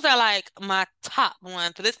 So those are like my top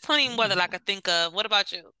ones. So there's plenty more that I could think of. What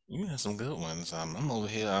about you? You have some good ones. I'm over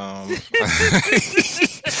here.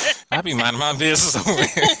 I be minding my business over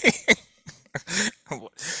here.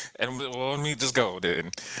 And well, let me just go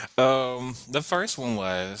then. The first one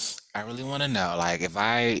was I really want to know, like, if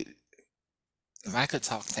I could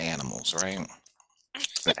talk to animals, right?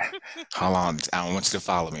 Hold on, I want you to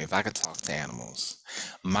follow me. If I could talk to animals,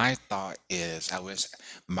 my thought is I wish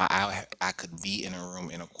I could be in a room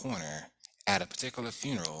in a corner at a particular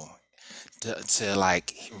funeral to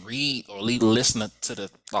like read or listen to the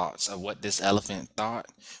thoughts of what this elephant thought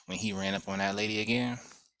when he ran up on that lady again.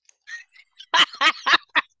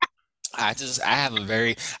 I have a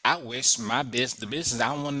very I wish the business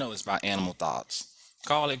I want to know is about animal thoughts.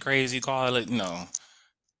 Call it crazy, call it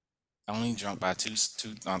I only drunk by two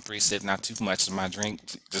on 3 sips, not too much of my drink.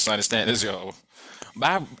 Just understand this, yo.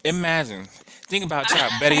 But imagine, think about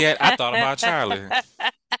Charlie. Better yet, I thought about Charlie.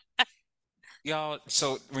 Y'all,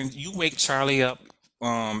 so when you wake Charlie up,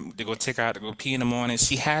 to go take her out to go pee in the morning,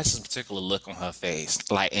 she has this particular look on her face,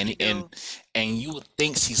 like, You do. and you would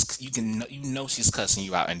think you know she's cussing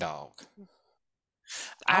you out in dog.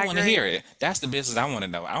 I I want to hear agree. it. That's the business I want to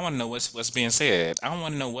know. I want to know what's being said. I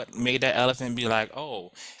want to know what made that elephant be like,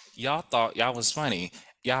 oh, y'all thought y'all was funny.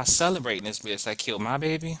 Y'all celebrating this bitch that killed my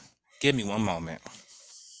baby. Give me one moment.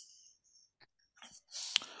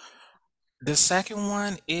 The second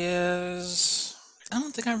one is I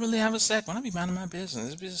don't think I really have a second one. I be minding my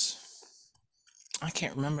business. It's just I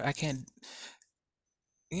can't remember. I can't.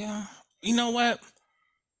 Yeah. You know what?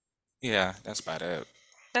 Yeah, that's about it.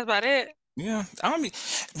 That's about it. Yeah, I don't be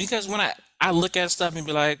because when I look at stuff and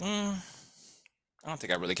be like, I don't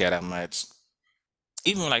think I really care that much.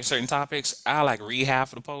 Even with like certain topics, I like read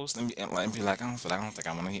half of the post and be like, I don't think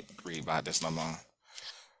I want to read about this no more.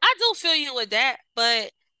 I do feel you with that,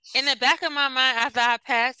 but in the back of my mind, after I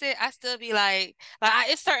pass it, I still be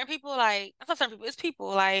it's certain people like, it's not certain people, it's people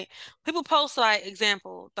like, people post like,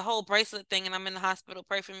 example, the whole bracelet thing, and I'm in the hospital,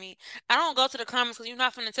 pray for me. I don't go to the comments because you're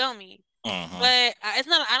not finna tell me. Hmm. But it's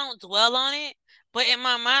not, I don't dwell on it. But in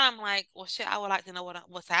my mind, I'm like, well, shit, I would like to know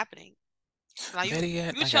what's happening. Like Better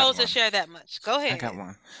yet, you I got chose to one. share that much. Go I got ahead.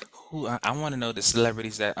 one. Who I want to know the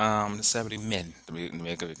celebrity men to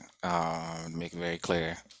make it very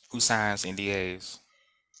clear. Who signs NDAs?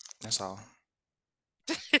 That's all.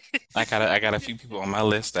 I got a few people on my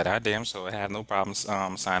list that I damn so have no problems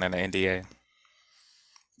signing an NDA.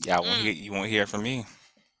 Yeah, Mm, you won't hear from me.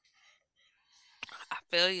 I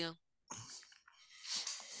feel you.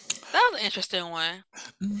 That was an interesting one.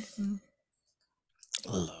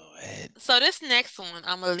 Lord. So this next one,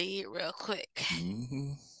 I'm gonna lead real quick.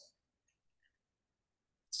 Hmm.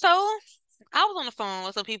 So I was on the phone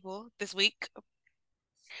with some people this week,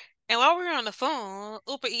 and while we were on the phone,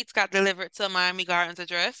 Uber Eats got delivered to Miami Gardens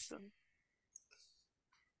address,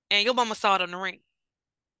 and your mama saw it on the ring.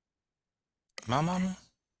 My mama?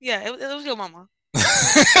 Yeah, it was your mama.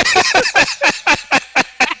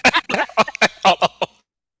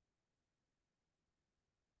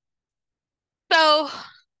 So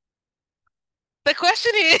the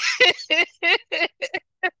question is,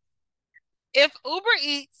 if Uber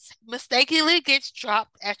Eats mistakenly gets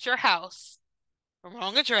dropped at your house,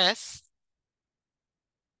 wrong address,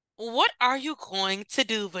 what are you going to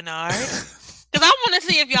do, Bernard? Because I want to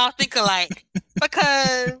see if y'all think alike.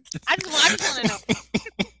 Because I just want to know.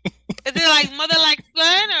 Is it like mother like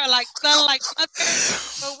son or like son like mother?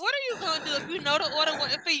 But what are you gonna do if you know the order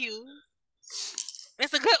wasn't for you?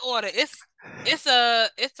 It's a good order. It's a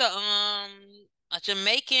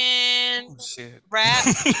Jamaican Oh shit. wrap,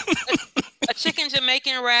 a, a chicken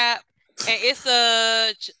Jamaican wrap, and it's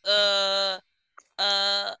a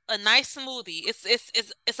nice smoothie.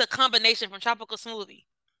 It's a combination from tropical smoothie.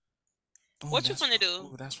 What you gonna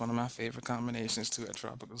do? That's one of my favorite combinations too, a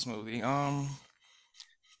tropical smoothie.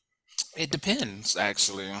 It depends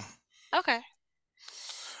actually. Okay.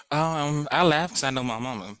 I laugh because I know my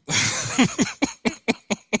mama.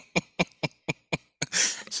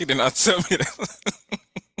 She did not tell me that.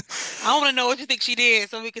 I want to know what you think she did,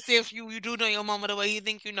 so we can see if you do know your mama the way you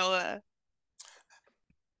think you know her.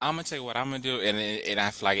 I'm gonna tell you what I'm gonna do, and I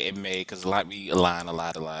feel like it may because a lot we align a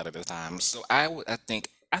lot of the time. So I think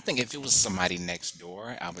if it was somebody next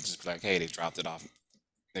door, I would just be like, hey, they dropped it off.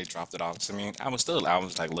 They dropped it off to me. I was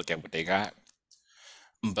like look at what they got,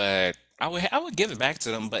 but I would give it back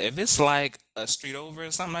to them. But if it's like a street over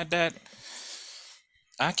or something like that,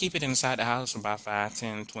 I keep it inside the house for about 5,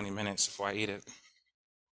 10, 20 minutes before I eat it.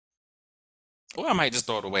 Or I might just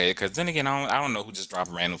throw it away because then again, I don't know who just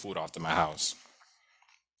dropped random food off to my house.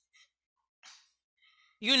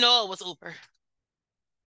 You know it was Uber.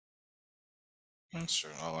 That's true.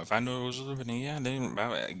 Oh, if I knew it was living, then yeah, then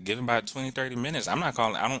give it about 20, 30 minutes. I'm not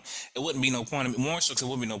calling. I don't. It wouldn't be no point of me. More so, 'cause it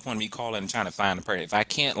wouldn't be no point of me calling and trying to find the person. If I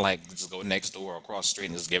can't like just go next door or across the street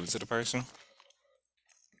and just give it to the person,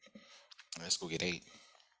 let's go get eight.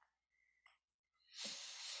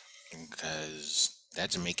 Because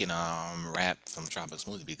that Jamaican wrap from Tropical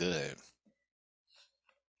Smoothie be good.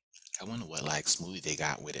 I wonder what like smoothie they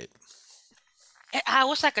got with it. I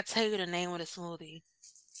wish I could tell you the name of the smoothie.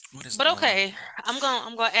 What is But okay, I'm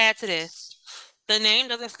gonna add to this. The name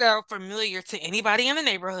doesn't sound familiar to anybody in the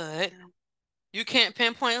neighborhood. You can't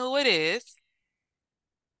pinpoint who it is.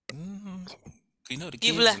 mm, you know the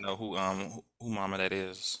You've kids left know who mama that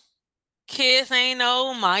is. kids ain't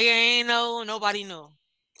know, Maya ain't know, nobody knew.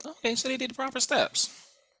 Okay, so they did the proper steps.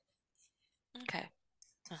 Okay.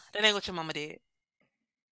 That ain't what your mama did.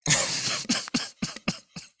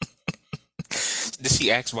 Did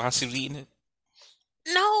she ask why she was eating it?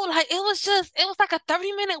 No, like it was like a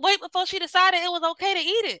 30-minute wait before she decided it was okay to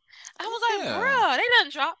eat it. I was like, Yeah. bruh, they done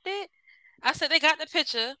dropped it. I said they got the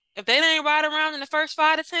picture. If they didn't ride around in the first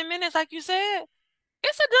 5 to 10 minutes, like you said,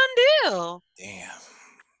 it's a done deal. Damn.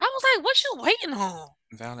 I was like, what you waiting on?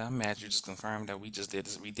 Valerie, I'm mad you just confirmed that we just did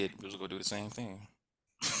this. We was gonna do the same thing.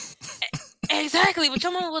 Exactly. But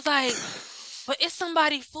your mama was like, but it's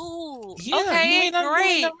somebody food. Yeah, Okay, you ain't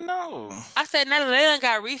great. never know. I said, now they done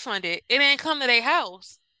got refunded. It ain't come to their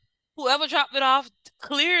house. Whoever dropped it off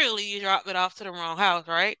clearly dropped it off to the wrong house,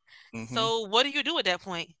 right? Hmm. So what do you do at that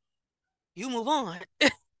point? You move on.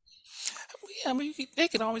 Yeah, I mean, they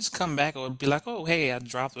could always come back or be like, "Oh, hey, I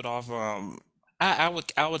dropped it off." I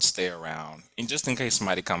would stay around, and just in case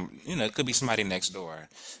somebody come, it could be somebody next door,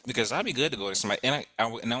 because I'd be good to go to somebody, and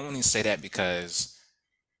I only say that because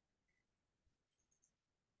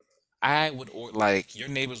I would or like your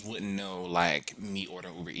neighbors wouldn't know like me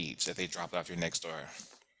ordering Uber Eats that they dropped off your next door.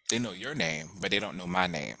 They know your name, but they don't know my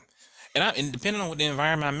name. And depending on what the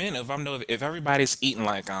environment I'm in, if everybody's eating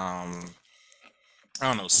like I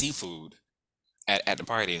don't know, seafood at the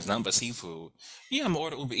party, it's nothing but seafood. Yeah, I'm gonna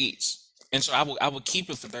order Uber Eats. And so I would keep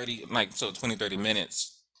it for 30, like, so 20, 30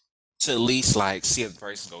 minutes to at least like see if the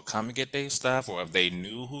person's gonna come and get their stuff, or if they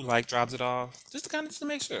knew who like dropped it off. Just to kind of just to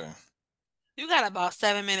make sure. You got about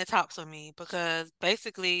 7 minute tops with me because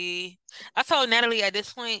basically, I told Natalie at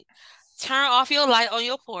this point, turn off your light on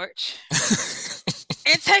your porch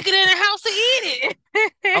and take it in the house to eat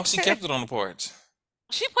Oh, she it. kept it on the porch.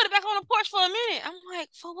 She put it back on the porch for a minute. I'm like,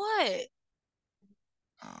 for what?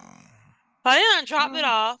 Um, I didn't drop it well,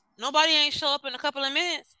 off. Nobody ain't show up in a couple of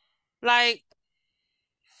minutes. Like,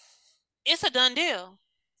 it's a done deal.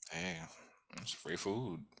 hey, it's free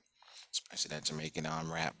food, especially that Jamaican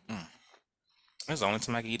wrap. That's the only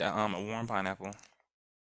time I can eat a warm pineapple.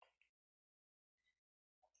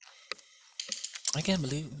 I can't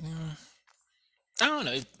believe. I don't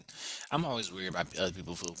know. I'm always weird about other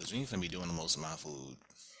people's food because we ain't finna be doing the most of my food,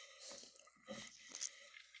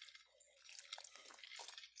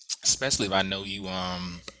 especially if I know you. I.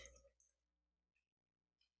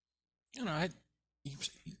 You,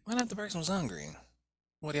 Why not the person was hungry?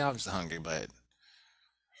 Well, they obviously hungry, but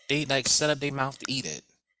they like set up their mouth to eat it,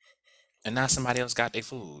 and now somebody else got their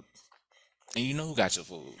food, and you know who got your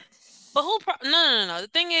food. But no, no, no, no. The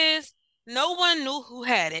thing is, no one knew who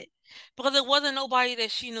had it because it wasn't nobody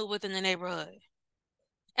that she knew within the neighborhood.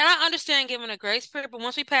 And I understand giving a grace period, but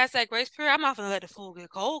once we pass that grace period, I'm not gonna let the food get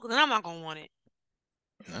cold because then I'm not gonna want it.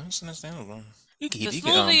 No, it's understandable. You can The eat, you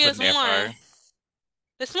can smoothie put it is in the air fryer. one.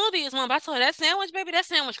 The smoothie is one. But I told her that sandwich, baby, that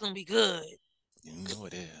sandwich gonna be good. You know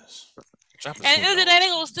it is. Dropping And at the smoothie end of the day, always they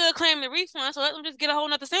good. gonna still claim the refund, so let them just get a whole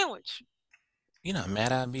nother sandwich. You know how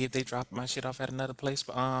mad I'd be if they dropped my shit off at another place,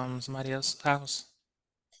 somebody else's house.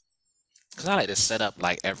 Cause I like to set up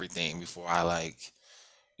like everything before I like,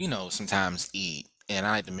 sometimes eat, and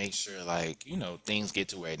I like to make sure like, things get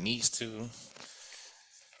to where it needs to.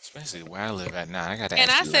 Especially where I live at now, I gotta And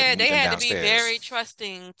I actually like said meet they them had to be very downstairs.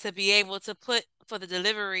 trusting to be able to put for the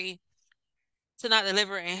delivery to not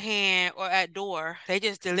deliver in hand or at door. They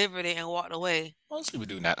just delivered it and walked away. Most people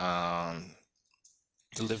do that.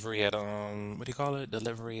 Delivery at what do you call it?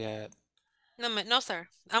 Delivery at. No, no, sir.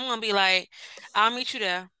 I'm gonna be like, I'll meet you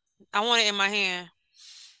there. I want it in my hand.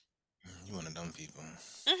 You one of them people.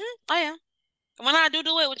 I am. When I do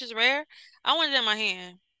it, which is rare, I want it in my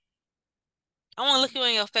hand. I want to look you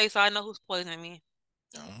in your face so I know who's poisoning me.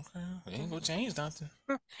 Oh, okay, it ain't gonna Mhm. change nothing.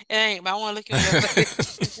 It ain't, but I want to look you in your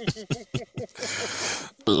face.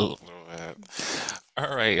 Lord.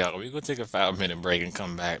 All right, y'all. We're gonna take a 5 minute break and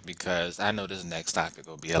come back because I know this next topic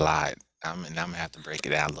will be a lot. And I'm gonna have to break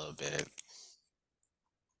it down a little bit.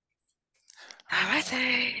 All right.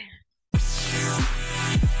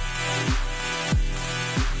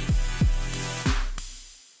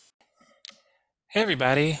 Hey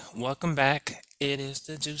everybody, welcome back. It is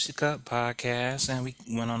the Juicy Cup podcast, and we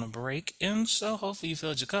went on a break, and so hopefully you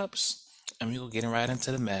filled your cups, and we will get right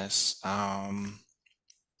into the mess.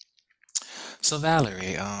 So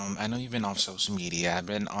Valerie, I know you've been on social media. I've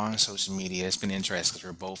been on social media. It's been interesting because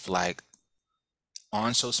we're both like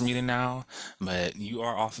on social media now, but you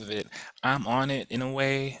are off of it. I'm on it in a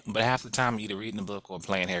way, but half the time I'm either reading a book or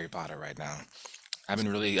playing Harry Potter right now. I've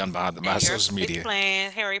been really unbothered by And your social face media.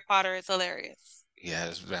 playing Harry Potter is hilarious.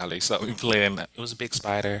 Yes, Valerie. So we playing. It was a big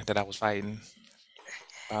spider that I was fighting.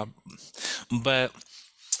 Uh, but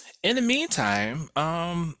in the meantime,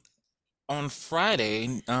 on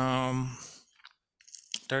Friday,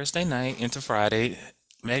 Thursday night into Friday,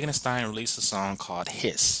 Megan Thee Stallion released a song called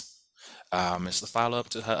 "Hiss." It's the follow up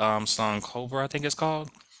to her song "Cobra," I think it's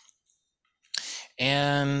called,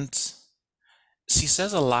 and she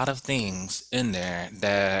says a lot of things in there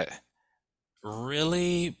that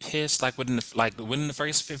really pissed within the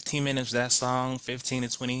first 15 minutes of that song, 15 to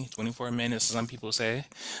 20, 24 minutes, some people say,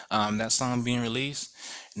 that song being released,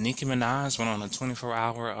 Nicki Minaj went on a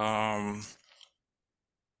 24-hour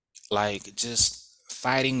like just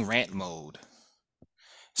fighting rant mode.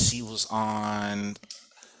 She was on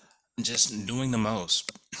just doing the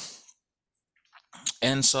most.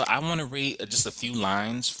 And so I want to read just a few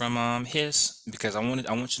lines from his, because I want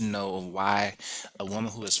you to know why a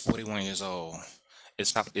woman who is 41 years old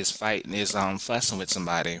is fighting, is fussing with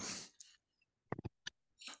somebody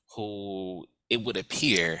who it would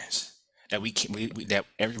appear that that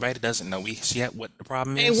everybody doesn't know. We see what the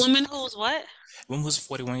problem A is. woman who's what? Woman who's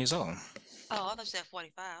 41 years old. Oh, I thought you said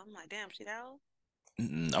 45. I'm like, damn, she that old?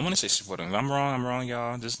 I want to say she's 41. If I'm wrong, I'm wrong,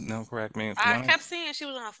 y'all. Just no correct me. I kept seeing she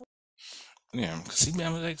was on her Yeah,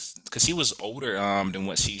 because she was older than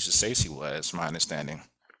what she used to say she was. My understanding.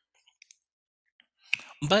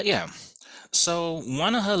 But yeah, so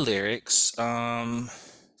one of her lyrics, one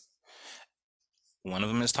of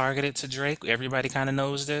them is targeted to Drake. Everybody kind of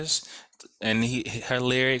knows this, and her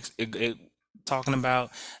lyrics, talking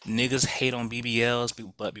about niggas hate on BBLs,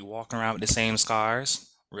 but be walking around with the same scars,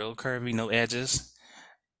 real curvy, no edges.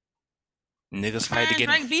 Niggas fight to friend get.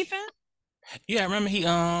 Drake beefing. Yeah, I remember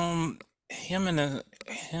him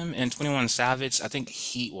and 21 Savage. I think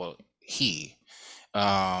it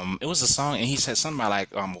was a song, and he said something about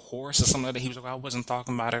like horse or something like that. He was like, I wasn't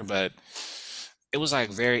talking about her, but it was like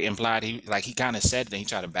very implied. He kind of said that he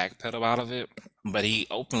tried to backpedal out of it, but he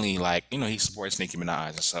openly, like, he supports Nicki Minaj,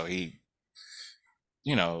 and so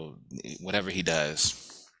you know whatever he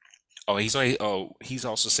does. He's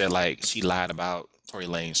also said like she lied about Tory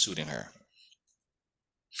Lanez shooting her.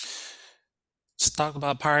 Let's talk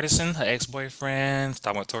about Partisan, her ex-boyfriend. Let's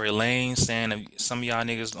talk about Tory Lanez saying that some of y'all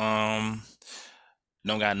niggas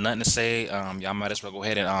don't got nothing to say. Y'all might as well go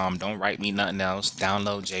ahead and don't write me nothing else.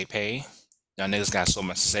 Download JPay. Y'all niggas got so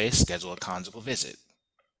much to say. Schedule a conjugal visit.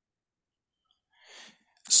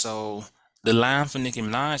 So the line for Nicki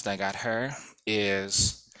Minaj that got her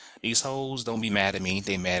is, "These hoes don't be mad at me.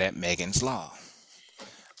 They mad at Megan's Law."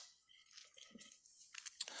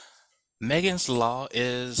 Megan's Law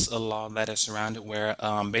is a law that is surrounded where,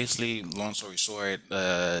 basically, long story short,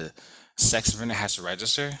 sex offender has to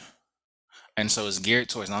register. And so it's geared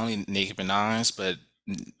towards not only Nicki Minaj, but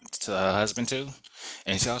to her husband too.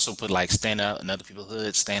 And she also put like stand up in other people's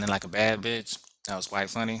hoods, standing like a bad bitch. That was quite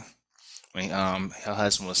funny. When her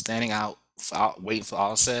husband was standing out, waiting for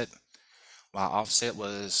Offset, while Offset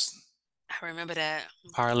was I remember that.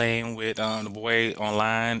 parlaying with the boy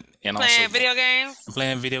online, and also Playing video games.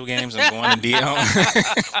 playing video games and going to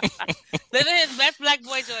DM. Living his best black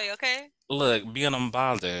boy joy, okay? Look, being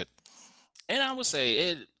unbothered. And I would say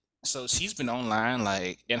it. So she's been online,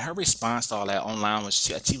 like, and her response to all that online was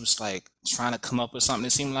she was like trying to come up with something.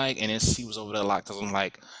 It seemed like, and then she was over there like, because I'm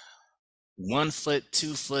like 1 foot,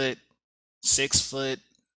 2 foot, 6 foot,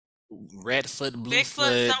 red foot, blue Bigfoot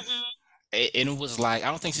foot, something. and it was like I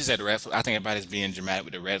don't think she said red foot. I think everybody's being dramatic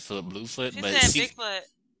with the red foot, blue foot, She but said Bigfoot.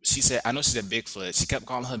 she said I know she said Bigfoot. She kept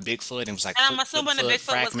calling her Bigfoot and was like And I'm foot, assuming the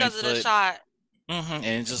Bigfoot was fragment because of the foot. shot. And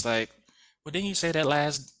it's just like, well, didn't you say that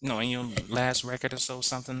last, no, in your last record or so,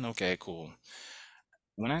 something? Okay, cool.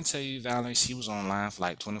 When I tell you, Valerie, she was online for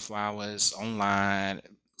like 24 hours, online,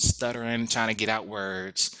 stuttering, trying to get out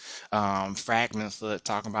words. Fragment foot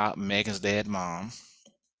talking about Megan's dead mom,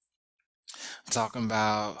 talking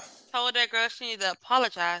about, Told that girl she need to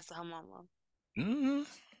apologize to her mama. mm,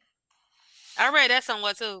 I read that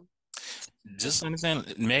somewhere too. just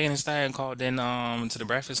understand. Megan Thee Stallion called in to the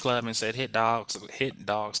Breakfast Club and said, hit dogs,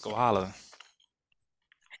 go holler."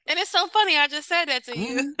 And it's so funny, I just said that to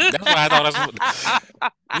you. That's why I thought that's what.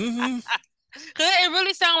 Hmm. Cause it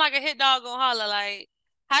really sounded like a hit dog on holler. Like,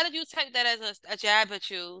 how did you take that as a jab at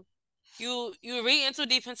you? You read too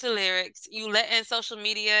deep into lyrics. You letting social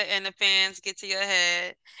media and the fans get to your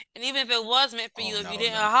head. And even if it was meant for Oh you, if you no,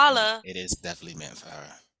 didn't no, no! holler, It is definitely meant for her.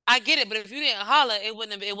 I get it. But if you didn't holler, it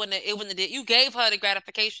wouldn't have did. You gave her the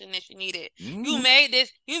gratification that she needed. Hmm. You made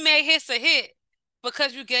hits a hit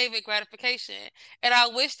because you gave it gratification. And I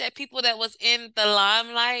wish that people that was in the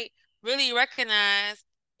limelight really recognize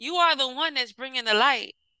you are the one that's bringing the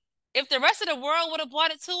light. If the rest of the world would have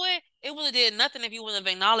brought it to it, it would have did nothing if you wouldn't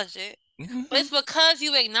have acknowledged it. But Hmm. it's because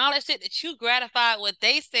you acknowledged it that you gratified what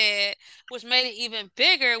they said, which made it even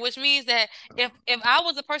bigger, which means that if I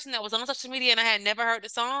was a person that was on social media and I had never heard the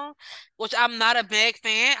song, which I'm not a Meg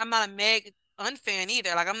fan, I'm not a Meg unfan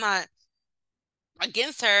either. Like I'm not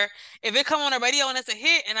against her. If it come on the radio and it's a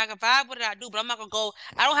hit and I can vibe with it, I do. But I'm not gonna go.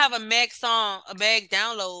 I don't have a Meg song, a Meg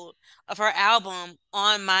download of her album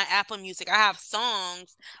on my Apple Music. I have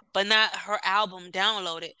songs, but not her album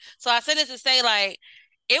downloaded. So I said this to say like.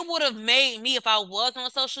 It would have made me, if I was on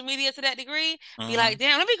social media to that degree, be like, Hmm.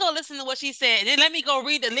 damn, let me go listen to what she said. And then let me go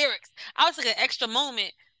read the lyrics. I was like an extra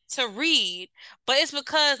moment to read. But it's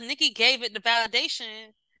because Nicki gave it the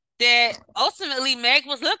validation that ultimately Meg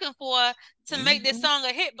was looking for to make this Hmm. song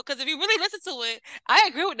a hit. Because if you really listen to it, I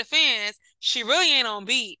agree with the fans. She really ain't on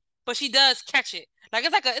beat, but she does catch it. Like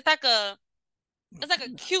it's like a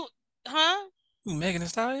cute, huh? Megan Thee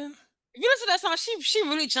Stallion? If you listen to that song, she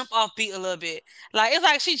really jumped off beat a little bit. Like it's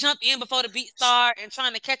like she jumped in before the beat Sh- start and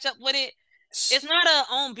trying to catch up with it. It's sh- not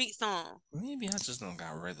a on beat song. Maybe I just don't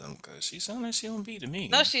got rhythm because she sound like she don't beat to No,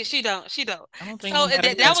 me. she don't. I don't think So nobody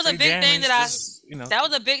who that got was a straight big thing jammers just, that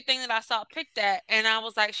was a big thing that I saw picked at, and I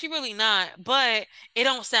was like, she really not, but it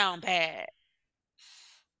don't sound bad.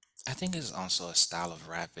 I think it's also a style of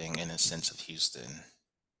rapping in a sense of Houston.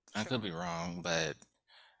 I could True. be wrong, but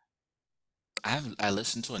I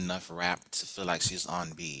listened to enough rap to feel like she's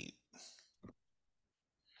on beat.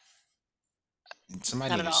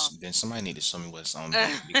 Not at all. Somebody need to show me what's on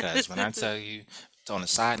beat because when I tell you, on a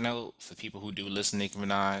side note, for people who do listen to Nicki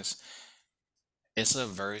Minaj, it's a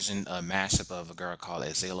version, a mashup of a girl called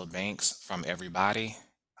Azalea Banks from Everybody,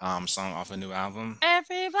 song off a new album.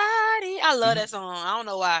 Everybody, I love Mhm. that song. I don't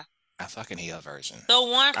know why. I fucking hate her version. The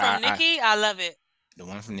one from I Nicki, I love it. The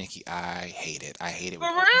one from Nicki, I hate it. I hate it For with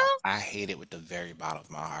all my. real? I hate it with the very bottom of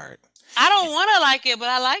my heart. I don't want to like it, but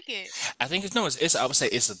I like it. I think it's no, it's I would say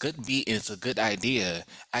it's a good beat and it's a good idea.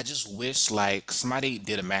 I just wish like somebody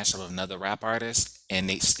did a mashup of another rap artist and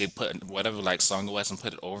they put whatever like song it was and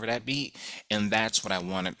put it over that beat, and that's what I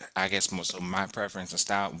wanted. I guess most of my preference and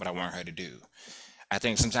style, what I want her to do. I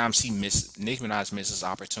think sometimes Nicki Minaj misses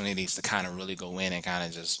opportunities to kind of really go in and kind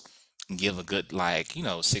of just give a good like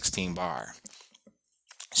 16 bar.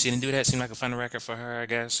 She didn't do that. Seemed like a fun record for her, I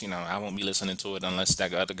guess. I won't be listening to it unless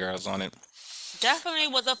that got other girls on it. Definitely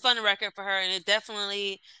was a fun record for her, and it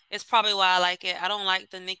definitely is probably why I like it. I don't like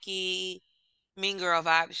the Nicki Mean Girl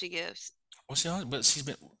vibe she gives. Well, but she's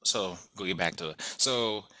been so go get back to it.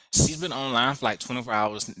 So she's been online for like 24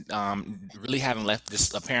 hours. Really haven't left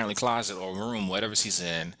this apparently closet or room, whatever she's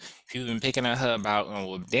in. People been picking at her about, oh,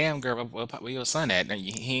 well, damn girl, where your son at?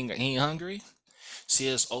 He ain't hungry. She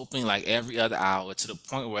is open like every other hour to the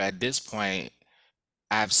point where at this point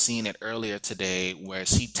I've seen it earlier today where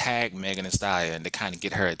she tagged Megan Thee Stallion to kind of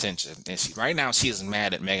get her attention. And right now she is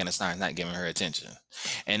mad at Megan Thee Stallion not giving her attention.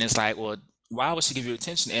 And it's like, well, why would she give you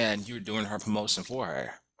attention and you're doing her promotion for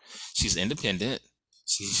her? She's independent.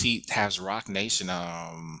 She has Rock Nation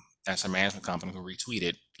as her management company who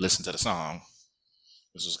retweeted, listen to the song.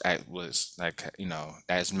 Which was like,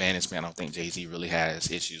 as management, I don't think Jay-Z really has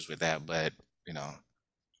issues with that, but you know,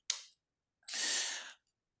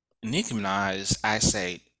 Nicki Minaj, I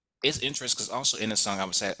say it's interesting because also in the song I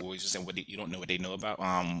was saying, we just saying you don't know what they know about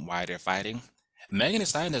why they're fighting. Megan Thee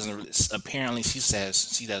Stallion doesn't really, apparently she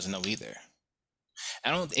says she doesn't know either.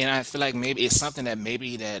 I don't, and I feel like maybe it's something that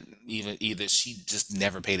maybe that either she just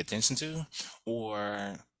never paid attention to,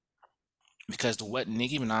 or because to what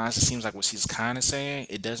Nicki Minaj it seems like what she's kind of saying,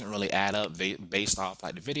 it doesn't really add up based off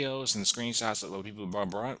like the videos and the screenshots of what people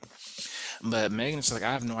brought. But Megan's like,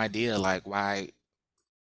 I have no idea like why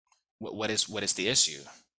what is the issue.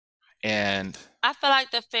 And I feel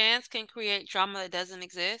like the fans can create drama that doesn't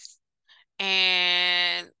exist,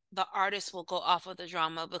 and the artist will go off of the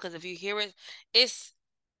drama because if you hear it, it's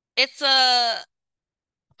it's a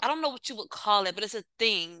I don't know what you would call it, but it's a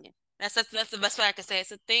thing. That's the best way I can say it.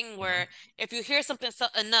 It's a thing Mhm. where if you hear something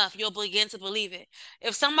enough, you'll begin to believe it.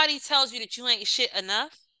 If somebody tells you that you ain't shit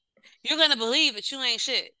enough, you're gonna believe that you ain't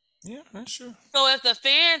shit. Yeah, that's true. So if the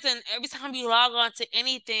fans and every time you log on to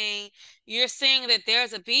anything, you're seeing that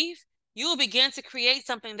there's a beef, you will begin to create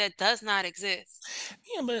something that does not exist.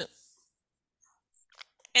 Yeah, but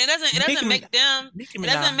And it Nicki, doesn't Min- make them, Nicki it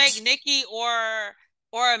doesn't Minaj. make Nicki or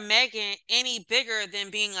Megan any bigger than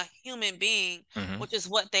being a human being, Hmm. which is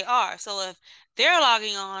what they are. So if they're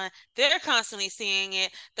logging on, they're constantly seeing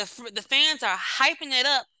it. The fans are hyping it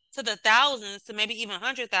up to the thousands, to maybe even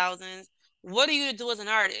hundred thousands. What are you to do as an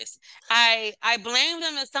artist? I blame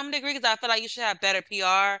them to some degree because I feel like you should have better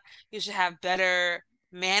PR. You should have better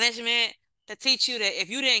management to teach you that if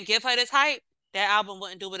you didn't give her this hype, that album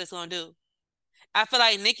wouldn't do what it's gonna do. I feel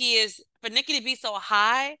like for Nicki to be so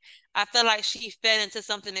high, I feel like she fed into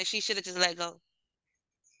something that she should have just let go.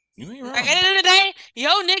 You ain't Like at the wrong. end of the day, yo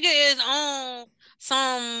nigga is on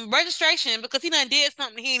some registration because he done did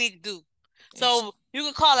something he need to do. It's, So you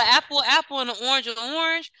can call an apple apple and an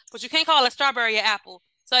orange, but you can't call a strawberry an apple.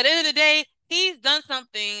 So at the end of the day, he's done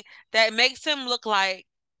something that makes him look like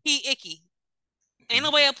he icky. Ain't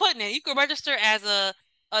no way of putting it. You could register as a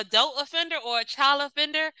adult offender or a child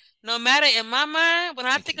offender. No matter in my mind, when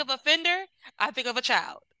I thank think you. of offender, I think of a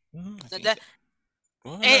child. I That, think. that,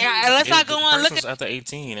 Well, no, and unless I the go on person look was at after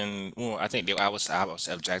 18, and well, I was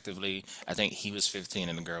objectively, I think he was 15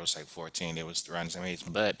 and the girl was like 14. They was around the same age,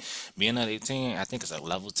 but being at 18, I think it's a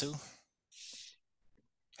level two.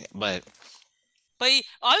 But but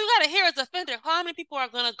all you gotta hear is offender. How many people are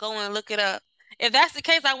gonna go and look it up? If that's the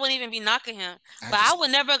case, I wouldn't even be knocking him. I But I just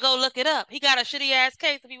would never go look it up. He got a shitty ass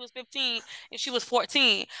case if he was 15 and she was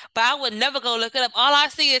 14. But I would never go look it up. All I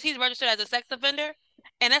see is he's registered as a sex offender,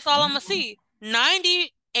 and that's all I'm gonna mm, see.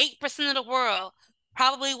 98% of the world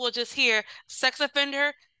probably will just hear sex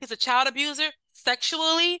offender, he's a child abuser,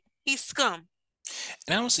 sexually, he's scum.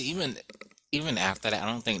 and I don't see even after that, I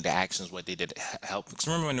don't think the actions what they did help. Because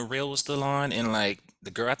remember when the reel was still on, and like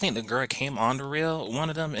the girl, I think the girl came on the reel, one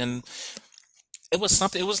of them, and it was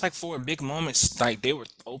something. It was like for a big moments, like they were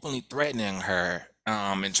openly threatening her,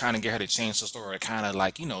 and trying to get her to change the story, kind of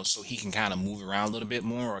like so he can kind of move around a little bit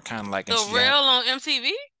more, or kind of like, and The she real had on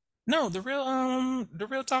MTV? no the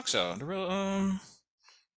real talk show, the real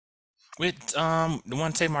with the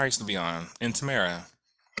one Tamar used to be on, and Tamara.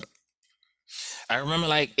 I remember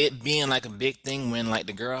like it being like a big thing when like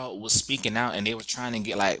the girl was speaking out and they were trying to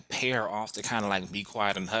get like pay her off to kind of like be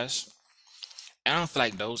quiet and hush. I don't feel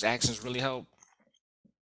like those actions really help.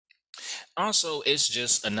 Also, it's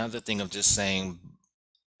just another thing of just saying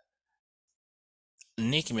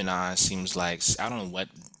Nicki Minaj seems like I don't know what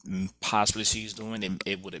possibly she's doing.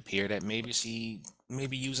 It would appear that maybe she may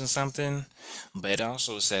be using something, but it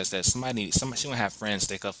also says that somebody she gonna have friends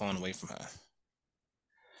take her phone away from her.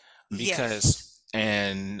 Yes. Because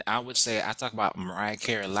and I would say I talk about Mariah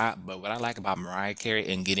Carey a lot, but what I like about Mariah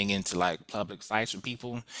Carey and getting into like public fights with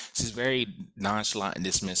people, she's very nonchalant and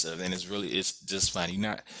dismissive, and it's just funny. You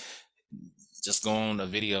not just go on a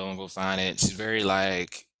video and go find it. She's very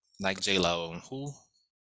like J Lo, who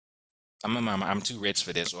I'm too rich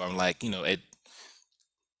for this, or I'm like Nicki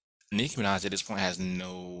Minaj at this point has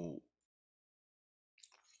no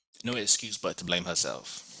excuse but to blame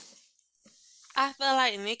herself. I feel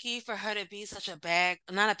like Nikki, for her to be such a bad,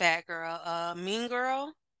 not a bad girl, a mean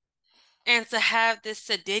girl, and to have this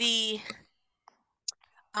sedity,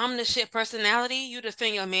 I'm the shit personality, you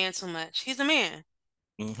defend your man too much. He's a man.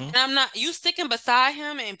 Hmm. And I'm not, you sticking beside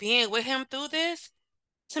him and being with him through this,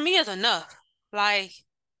 to me is enough. Like,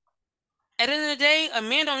 at the end of the day, a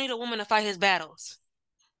man don't need a woman to fight his battles.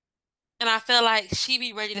 And I feel like she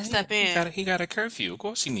be ready to Oh yeah, step in. he got a curfew. Of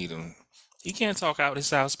course he need him. He can't talk out his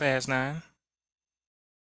house past 9.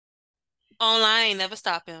 Online ain't never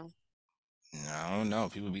stop him. No, no,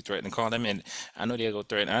 people be threatening to call them in. I know they'll go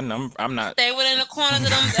threaten. I'm not. Stay within the corners of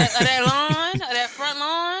them of that lawn, of that front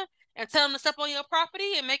lawn, and tell him to step on your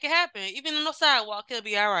property and make it happen. Even on the sidewalk, he'll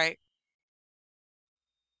be all right.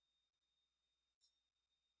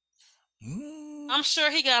 Mm, I'm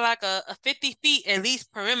sure he got like a 50 feet at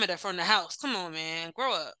least perimeter from the house. Come on, man.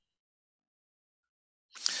 Grow up.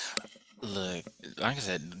 look, like I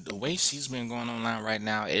said, the way she's been going online right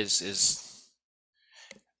now is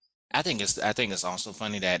I think it's also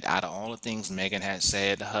funny that out of all the things Megan had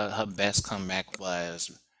said, her best comeback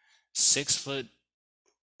was 6 foot,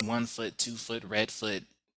 1 foot, 2 foot, red foot.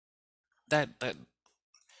 That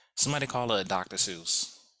somebody call her Dr.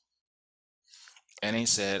 Seuss, and they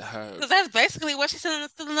said her. Because that's basically what she's stealing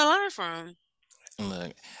the line from.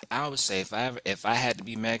 Look, I would say if I had to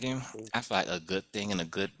be Megan, I feel like a good thing and a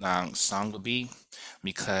good song would be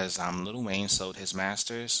because Lil Wayne sold his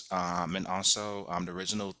masters, and also the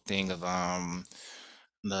original thing of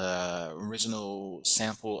the original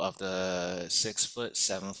sample of the 6 foot,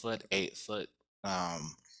 7 foot, 8 foot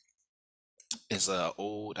um is a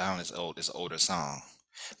old I don't know, it's an older song.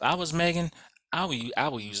 If I was Megan, I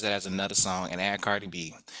would use that as another song and add Cardi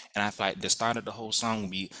B. And I feel like the start of the whole song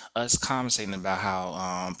would be us conversating about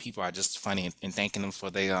how people are just funny and thanking them for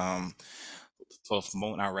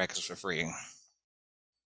promoting our records for free.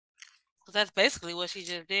 Because that's basically what she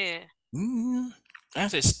just did. Mm, I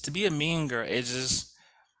say to be a mean girl, it's just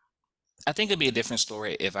I think it'd be a different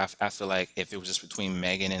story if I feel like if it was just between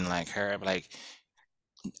Megan and like her, but like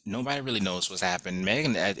nobody really knows what's happened.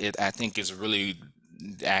 Megan, I think is really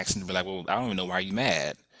asking to be like, well, I don't even know why you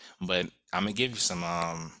mad, but I'm gonna give you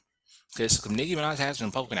some because Nicki Minaj has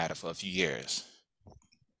been poking at her for a few years,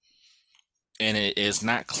 and it is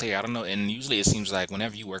not clear. I don't know, and usually it seems like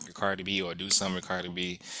whenever you work with Cardi B or do something with Cardi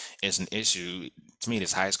B, it's an issue. To me,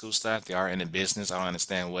 this high school stuff. They are in the business. I don't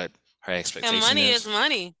understand what her And expectation money is is.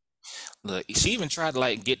 money. Look, she even tried to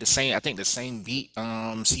like get the same, I think the same beat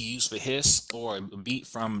she used for his or a beat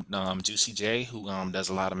from Juicy J who does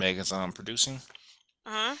a lot of Megan's producing.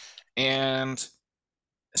 Uh-huh. And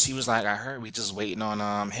she was like, I heard we just waiting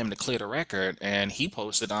on him to clear the record and he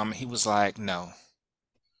posted he was like, no,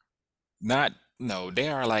 not no, they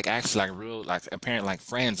are like actually like real like apparent like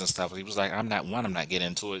friends and stuff. He was like, I'm not getting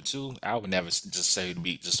into it too. I would never just say the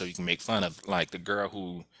beat just so you can make fun of like the girl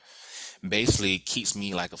who basically keeps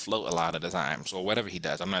me like afloat a lot of the times or whatever he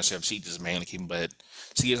does. I'm not sure if she just mainly keep, but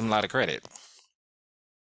she gives him a lot of credit.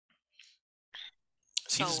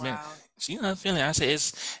 She So just been, wild. she not feeling. I said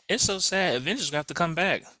it's so sad. Avengers gonna have to come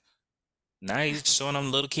back. Now he's showing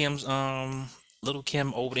them little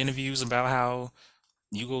Kim old interviews about how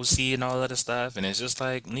you go see and all that other stuff, and it's just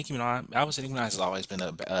like Nicki Minaj. I would say Nicki Minaj has always been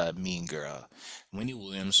a mean girl. Wendy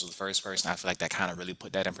Williams was the first person I feel like that kind of really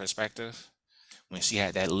put that in perspective when she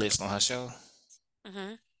had that list on her show.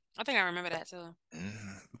 Hmm. I think I remember that too.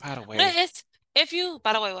 By the But way, it's if you,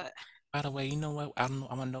 by the way, what? you know what? I don't know.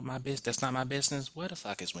 I want to know my business. That's not my business. Where the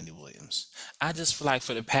fuck is Wendy Williams? I just feel like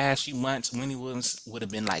for the past few months, Wendy Williams would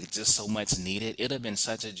have been like just so much needed. It'd have been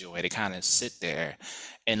such a joy to kind of sit there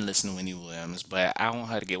and listen to Wendy Williams. But I want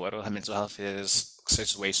her to get whatever her mental health is,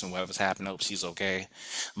 situation, whatever's happened. I hope she's okay.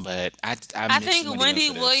 But I I miss think Wendy Williams Wendy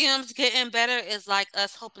for this. Williams getting better is like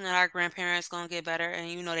us hoping that our grandparents gonna get better, and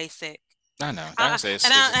you know they sick. I know. I would say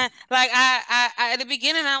Like at the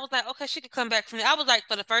beginning I was like, okay, she could come back from. I was like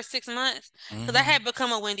for the first 6 months because I hmm had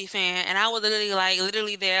become a Wendy fan, and I was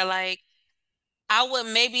literally there. Like I would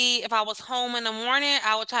maybe if I was home in the morning,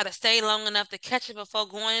 I would try to stay long enough to catch it before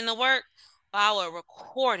going into work. Or I would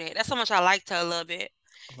record it. That's how much I liked her a little bit.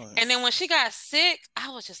 And then when she got sick, I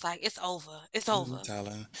was just like, it's over. It's I'm over.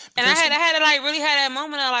 telling And because I had to like really have that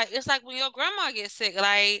moment of like it's like when your grandma gets sick,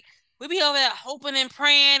 like we be over there hoping and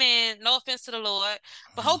praying and no offense to the Lord,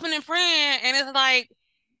 but hoping and praying and it's like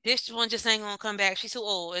this one just ain't gonna come back. She's too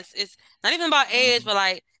old. It's not even about age, um, but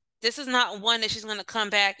like this is not one that she's gonna come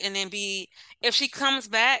back and then be if she comes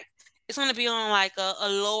back, it's gonna be on like a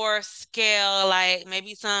lower scale, like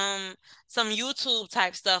maybe some YouTube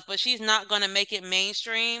type stuff, but she's not gonna make it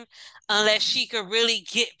mainstream unless she could really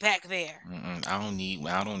get back there.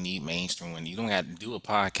 I don't need mainstream when you don't have to do a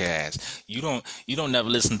podcast. You don't never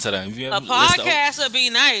listen to them. If you A ever listen to podcast would be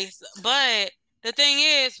nice, but the thing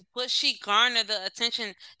is, would she garner the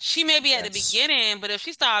attention? She may be at the yes, beginning, but if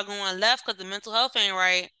she start going left because the mental health ain't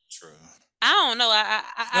right, true. I don't know. I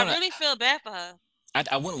No, no, really feel bad for her.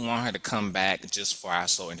 I wouldn't want her to come back just for our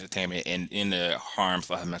sole entertainment and in the harm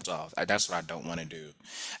for her mental health. That's what I don't want to do.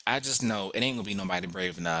 I just know it ain't gonna be nobody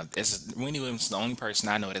brave enough. It's Wendy Williams is the only person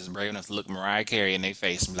I know that's brave enough to look Mariah Carey in their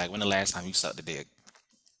face and be like, "When the last time you sucked a dick?"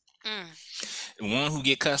 Mm. The one who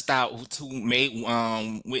get cussed out, who made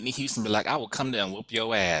Whitney Houston be like, "I will come there and whoop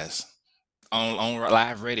your ass." On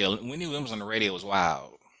live radio. Wendy Williams on the radio was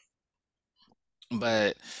wild.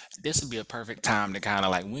 But this would be a perfect time to kind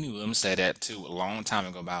of like Wendy Williams said that too a long time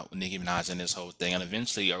ago about Nicki Minaj and this whole thing, and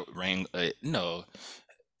eventually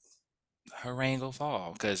her reign go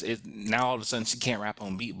fall because it now all of a sudden she can't rap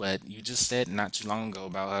on beat. But you just said not too long ago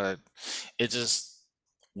about her. It just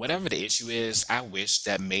whatever the issue is, I wish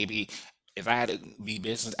that maybe if I had to be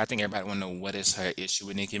business, I think everybody want to know what is her issue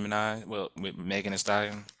with Nicki Minaj. Well, with Megan Thee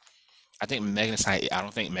Stallion. I think Megan Thee Stallion. I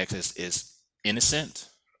don't think Megan is innocent.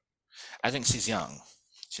 I think she's young.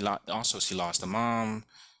 She lost a mom.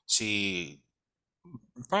 She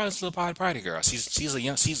probably still a party girl. She's a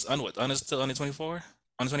young she's under what under still under 24,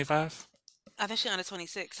 under 25. I think she's under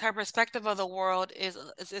 26. Her perspective of the world is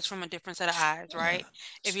from a different set of eyes, Yeah. right?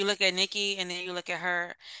 If you look at Nikki and then you look at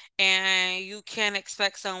her, and you can't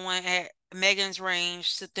expect someone at Megan's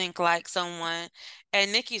range to think like someone at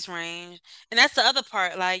Nikki's range. And that's the other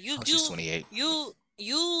part. Like Oh, she's 28.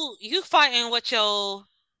 you fighting with your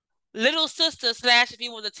little sister slash if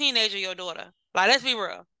you was a teenager, your daughter. Like let's be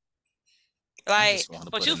real. I Like, just want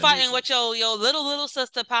to but put you in the fighting music. with your little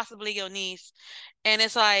sister, possibly your niece. And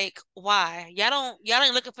it's like, why? Y'all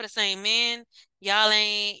ain't looking for the same men. Y'all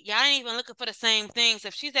ain't even looking for the same things.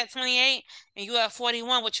 If she's at 28 and you at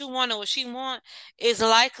 41, what you want or what she want is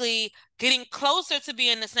likely getting closer to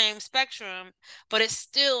being the same spectrum, but it's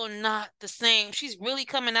still not the same. She's really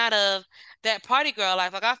coming out of that party girl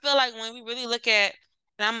life. Like I feel like when we really look at,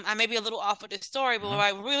 and I may be a little off of this story, but when hmm I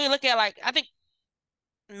really look at like I think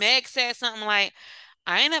Meg said something like,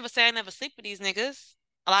 I ain't never say I never sleep with these niggas.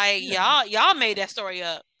 Like Yeah. y'all made that story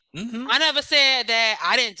up. hmm I never said that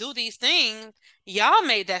I didn't do these things. Y'all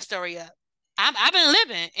made that story up. I've been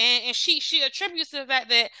living, and she attributes to the fact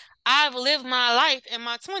that I've lived my life in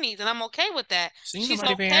my 20s, and I'm okay with that. She ain't She's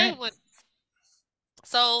nobody okay parent. with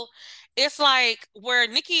so it's like where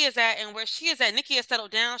Nikki is at and where she is at. Nikki has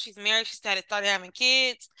settled down. She's married. She started having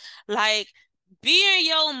kids. Like being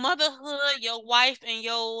your motherhood, your wife, and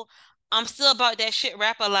your I'm still about that shit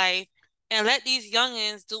rapper life. And let these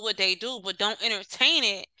youngins do what they do, but don't entertain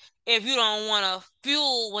it if you don't want to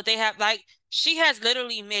fuel what they have. Like she has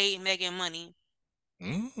literally made Megan money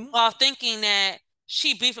hmm while thinking that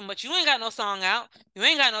she beefing, but you ain't got no song out. You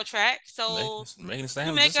ain't got no track. Megan, So Megan Thee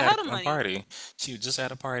you Stallion just making had her the a money. party. She just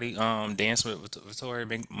had a party. Dancing with Victoria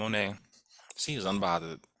Monet. She was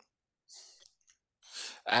unbothered.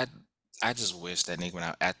 I I just wish that Nicki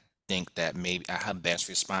Minaj. I think that maybe her best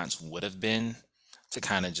response would have been to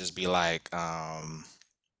kind of just be like,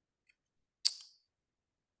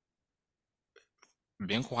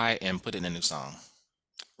 being quiet and put in a new song,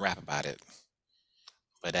 rap about it.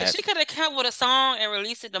 But If that, she could have come with a song and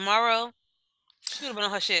released it tomorrow, she would have been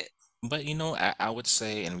on her shit. but I would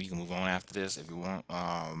say, and we can move on after this if you want.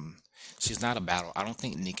 She's not a battle. I don't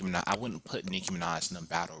think Nicki Minaj. I wouldn't put Nicki Minaj in a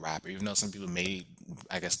battle rapper, even though some people may,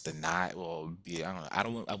 I guess, deny or be. I don't know. I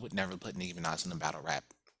don't. I would never put Nicki Minaj in a battle rap.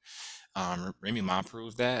 Remy Ma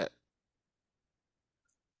proved that.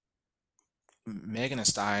 Megan Thee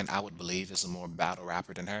Stallion, I would believe, is a more battle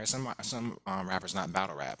rapper than her. Some rappers not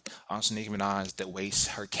battle rap. Also, Nicki Minaj, the way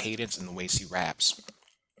her cadence and the way she raps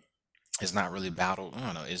is not really battle. I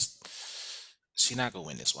don't know. Is she not gonna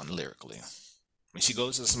win this one lyrically? When she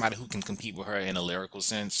goes to somebody who can compete with her in a lyrical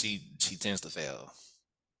sense, she tends to fail.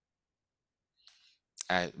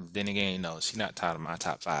 Then again, no, she's not top of my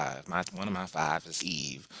top five. My one of my five is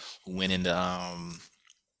Eve, who went into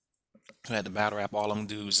who had to battle rap all them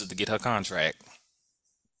dudes just to get her contract.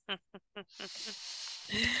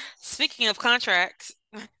 Speaking of contracts,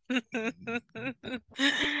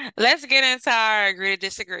 let's get into our agree to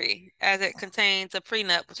disagree, as it contains a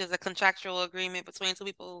prenup, which is a contractual agreement between two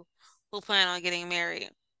people who plan on getting married.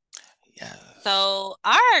 Yes. So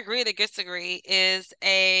our agree to disagree is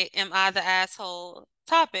a am I the asshole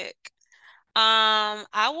topic.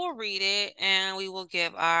 I will read it and we will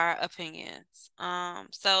give our opinions.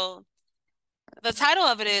 So the title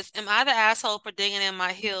of it is Am I the asshole for digging in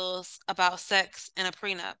my heels about sex in a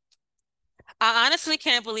prenup? I honestly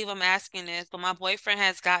can't believe I'm asking this, but my boyfriend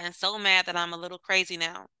has gotten so mad that I'm a little crazy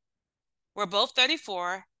now. We're both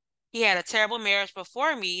 34. He had a terrible marriage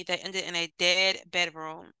before me that ended in a dead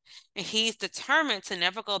bedroom, and he's determined to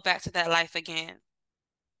never go back to that life again.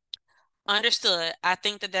 Understood. I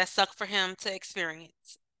think that sucked for him to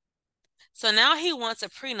experience. So now he wants a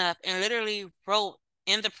prenup and literally wrote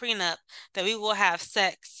in the prenup that we will have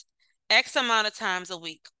sex X amount of times a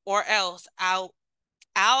week, or else I'll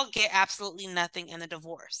get absolutely nothing in the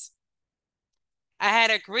divorce. I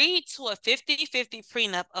had agreed to a 50-50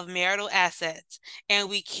 prenup of marital assets, and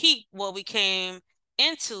we keep what we came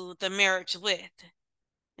into the marriage with.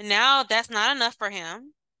 Now that's not enough for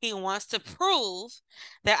him. He wants to prove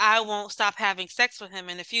that I won't stop having sex with him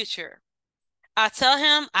in the future. I tell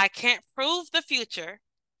him I can't prove the future,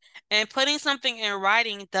 and putting something in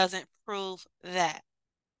writing doesn't prove that.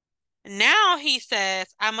 Now he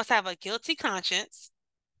says I must have a guilty conscience,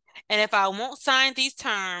 and if I won't sign these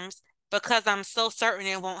terms because I'm so certain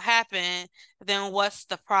it won't happen, then what's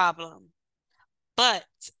the problem? But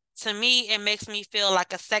to me, it makes me feel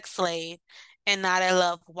like a sex slave and not a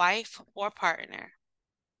loved wife or partner.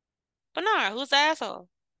 Bernard, who's the asshole?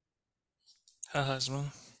 Her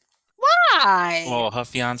husband, Why? well, her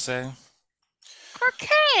fiance.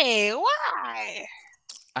 Okay, why?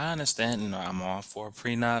 I understand, I'm all for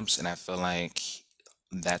prenups, and I feel like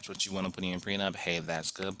that's what you want to put in a prenup. Hey,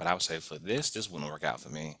 that's good. But I would say for this wouldn't work out for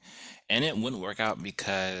me. And it wouldn't work out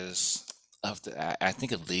because of I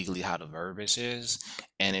think of legally how the verbiage is.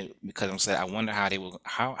 And it, because I'm saying, I wonder how they will,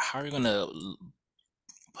 how are you going to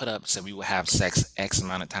put up, so we will have sex X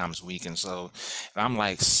amount of times a week. And so if I'm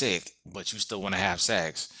like sick, but you still want to have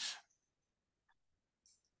sex,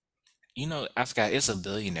 I forgot it's a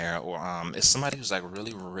billionaire or it's somebody who's like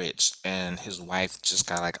really rich and his wife just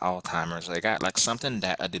got like Alzheimer's. They got like something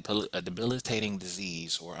that a debilitating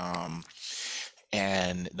disease or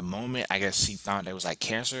and the moment I guess she found it was like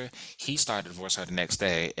cancer, he started to divorce her the next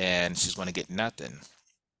day and she's gonna get nothing.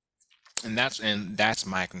 And that's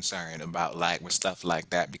my concern about like with stuff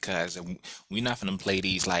like that because we're not gonna play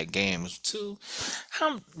these like games too.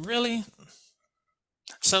 I'm really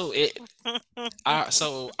so it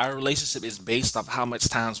our relationship is based off how much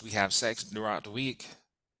times we have sex throughout the week.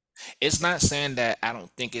 It's not saying that I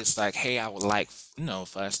don't think it's like, hey, I would like,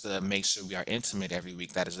 for us to make sure we are intimate every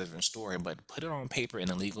week. That is a different story. But put it on paper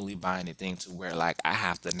and a legally binding thing to where like I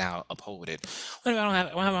have to now uphold it. What if I don't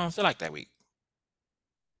have? What if I don't feel like that week?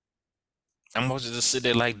 I'm supposed to just sit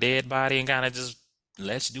there like dead body and kind of just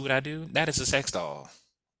let you do what I do. That is a sex doll.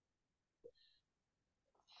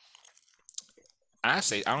 I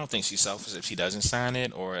say I don't think she's selfish if she doesn't sign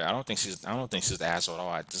it, or I don't think she's the asshole at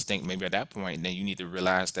all. I just think maybe at that point, then you need to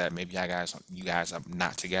realize that maybe you guys are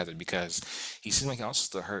not together because he seems like he also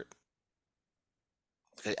still hurt.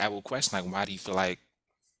 I will question like, why do you feel like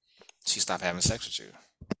she stopped having sex with you?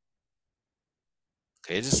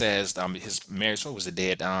 Okay, it just says his marriage was a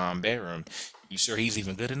dead bedroom. You sure he's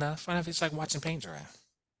even good enough? What if it's like watching paint dry?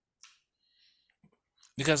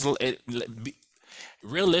 Because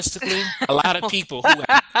realistically, a lot of people who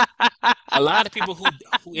A lot of people who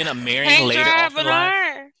end up marrying Can't later drive off in but life.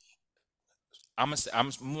 learn.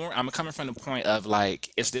 I'm coming from the point of like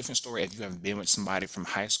it's a different story if you have been with somebody from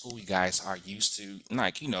high school. You guys are used to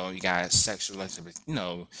like you guys sexual relationship.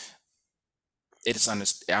 It's under.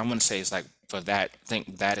 I want to say it's like for that.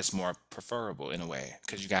 Think that is more preferable in a way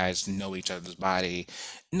because you guys know each other's body,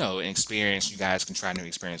 and experience. You guys can try new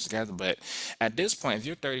experience together. But at this point, if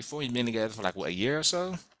you're 34, you've been together for like what a year or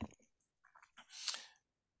so,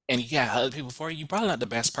 and you got other people for you, you're probably not the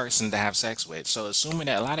best person to have sex with. So assuming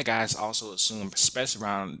that a lot of guys also assume, especially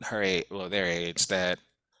around her age, well, their age, that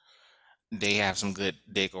they have some good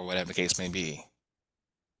dick or whatever the case may be.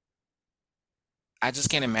 I just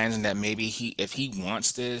can't imagine that maybe if he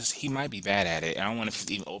wants this, he might be bad at it. I don't want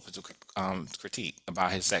to even open to critique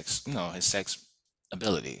about his sex, his sex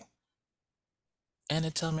ability. And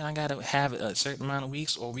then tell me I gotta have a certain amount of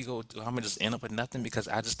weeks, or I'm gonna just end up with nothing because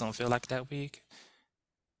I just don't feel like that week.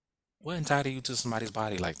 What entitled you to somebody's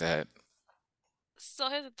body like that? So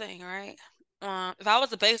here's the thing, right? If I was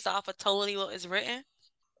to base off of totally what is written,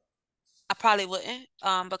 I probably wouldn't,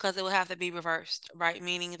 because it would have to be reversed, right?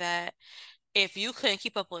 Meaning that if you couldn't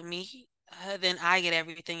keep up with me, then I get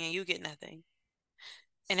everything and you get nothing.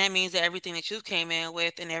 And that means that everything that you came in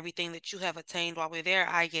with and everything that you have attained while we're there,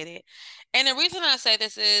 I get it. And the reason I say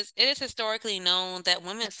this is it is historically known that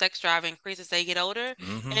women's sex drive increases as they get older,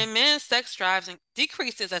 Mm-hmm. and men's sex drives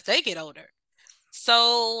decreases as they get older.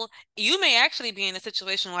 So you may actually be in a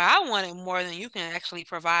situation where I want it more than you can actually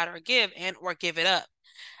provide or give and or give it up.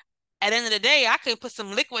 At the end of the day, I can put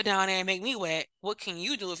some liquid down there and make me wet. What can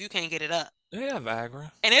you do if you can't get it up? Yeah,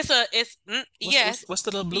 Viagra. And yes, What's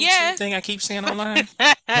the little Bluetooth yes. thing I keep seeing online?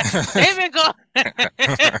 They've been going they've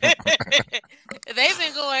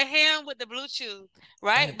been going ham with the Bluetooth,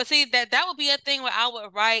 right? That But see that would be a thing where I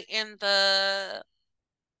would write in the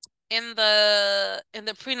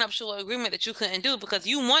prenuptial agreement that you couldn't do because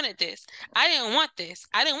you wanted this. I didn't want this.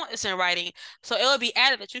 I didn't want this in writing. So it would be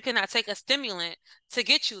added that you cannot take a stimulant to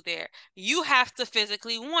get you there. You have to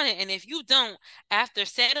physically want it. And if you don't, after a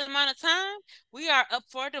certain amount of time, we are up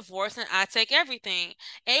for a divorce and I take everything.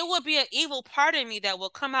 It would be an evil part of me that will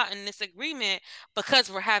come out in this agreement because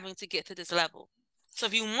we're having to get to this level. So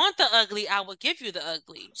if you want the ugly, I will give you the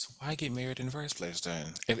ugly. So why get married in the first place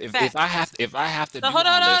then? If I Facts. have to So do hold on,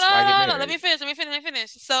 all hold this, on, why get hold on. Let married? me finish. Let me finish. Let me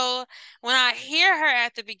finish. So when I hear her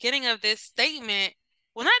at the beginning of this statement,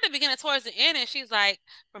 well, not at the beginning, towards the end, and she's like,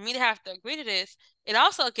 for me to have to agree to this, it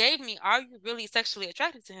also gave me, are you really sexually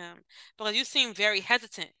attracted to him? Because you seem very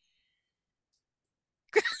hesitant.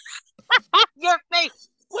 Your face.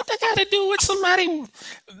 What that got to do with somebody?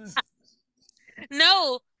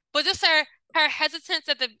 No, but just her hesitance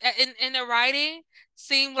at in the writing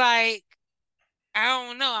seemed like, I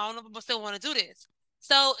don't know if I still want to do this.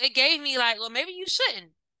 So it gave me like, well, maybe you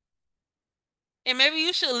shouldn't. And maybe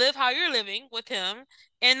you should live how you're living with him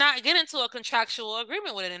and not get into a contractual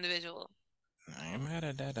agreement with an individual. I ain't mad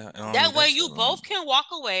at that. That way That's you both can walk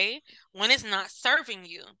away when it's not serving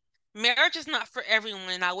you. Marriage is not for everyone,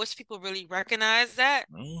 and I wish people really recognize that.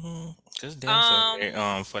 Just damn for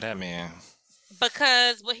Um, for that man.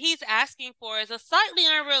 because what he's asking for is a slightly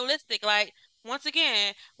unrealistic, like once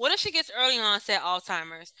again, what if she gets early onset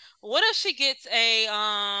Alzheimer's? What if she gets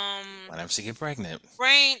a Whenever she get pregnant,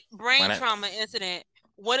 brain when I trauma incident?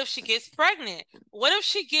 What if she gets pregnant? What if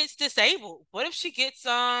she gets disabled? What if she gets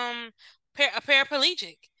a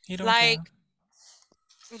paraplegic? he don't care. Like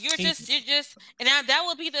you're He just you're just and now that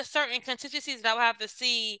would be the certain contingencies that I would have to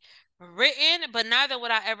see written, but neither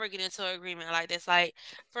would I ever get into an agreement like this. Like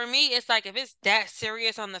for me, it's like if it's that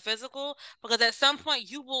serious on the physical, because at some point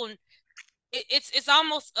you will it's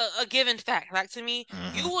almost a given fact. Like to me,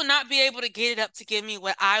 you hmm will not be able to get it up to give me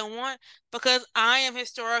what I want because I am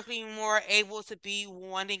historically more able to be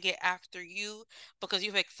wanting it after you because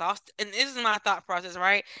you've exhausted. And this is my thought process,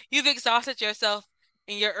 right? You've exhausted yourself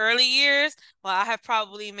in your early years, while I have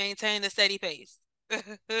probably maintained a steady pace.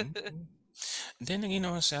 Then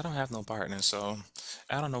I say I don't have no partner, so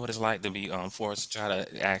I don't know what it's like to be forced to try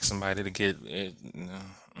to ask somebody to get it. No,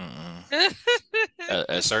 mm-mm.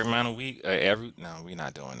 A certain amount of week, every no, we're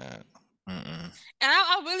not doing that. Mm-mm. And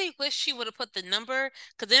I really wish she would have put the number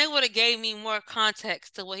because then it would have gave me more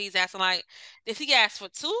context to what he's asking. Like, did he ask for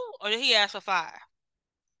two or did he ask for five?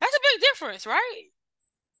 That's a big difference, right?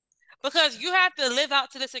 Because you have to live out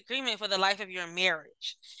to this agreement for the life of your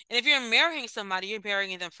marriage. And if you're marrying somebody, you're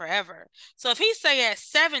marrying them forever. So if he say at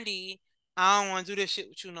 70, I don't want to do this shit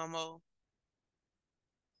with you no more,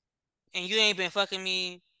 and you ain't been fucking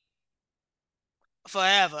me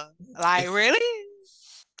forever. Like, If really?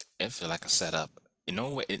 it feel like a setup. in no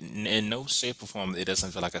way, in no shape or form, it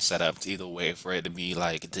doesn't feel like a setup to either way for it to be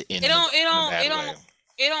like to end It don't, it in a don't, it bad way. don't,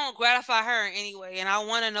 it don't gratify her in any way. And I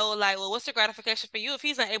want to know, like, well, what's the gratification for you if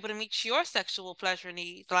he's unable to meet your sexual pleasure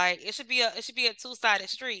needs? Like, it should be a two-sided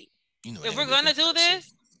street. You know it If ain't gonna we're be a gonna do two-sided street.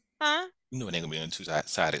 this, huh? You know it ain't gonna be on a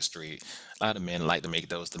two-sided street. A lot of men like to make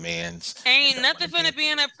those demands and Ain't don't want nothing to pay finna be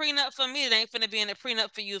for in a it. prenup for me. It ain't finna be in a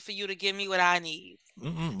prenup for you to give me what I need. But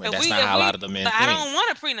If that's we, not if how a lot we, of the men but I think. don't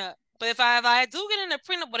want a prenup. But if I do get in a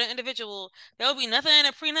prenup with an individual, there will be nothing in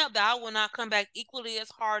a prenup that I will not come back equally as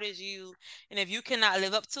hard as you. And if you cannot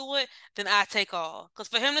live up to it, then I take all. Because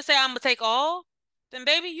for him to say I'm gonna take all, then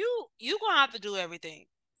baby, you gonna have to do everything.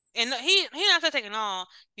 And he not taking all.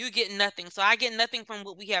 You get nothing. So I get nothing from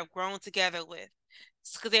what we have grown together with.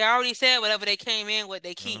 Because they already said whatever they came in with,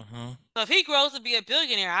 they keep. Hmm. So if he grows to be a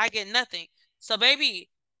billionaire, I get nothing. So baby,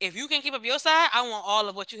 if you can keep up your side, I want all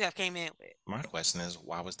of what you have came in with. My question is,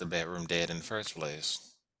 why was the bedroom dead in the first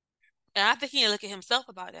place? And I think he need to look at himself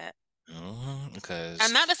about that. Because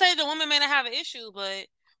And not to say the woman may not have an issue, but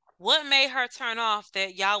what made her turn off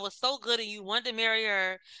that y'all was so good and you wanted to marry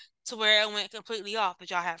her to where it went completely off? Did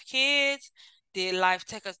y'all have kids? Did life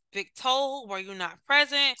take a big toll? Were you not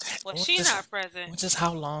present? Was what she just not present? what just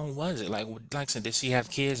how long was it? Like I said, did she have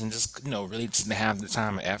kids and just really didn't have the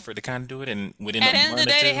time and effort to kind of do it and within a At the end of the month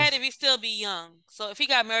or day, they two? had to be still be young. So if he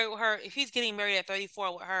got married with her, if he's getting married at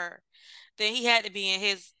 34 with her, then he had to be in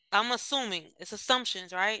his, I'm assuming, it's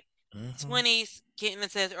assumptions, right? Hmm. 20s, getting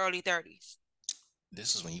into his early 30s.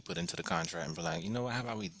 This is when you put into the contract and be like, you know what? How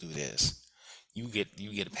about we do this? You get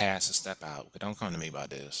a pass to step out, but don't come to me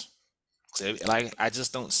about this. Like I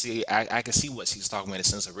just don't see. I can see what she's talking about in the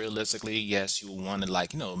sense of realistically, yes, you want to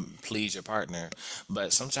like please your partner,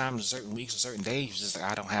 but sometimes certain weeks or certain days, you just like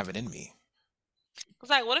I don't have it in me. It's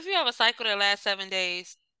like, what if you have a cycle that lasts 7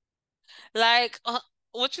 days? Like,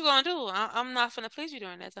 what you gonna do? I'm not gonna please you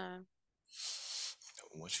during that time.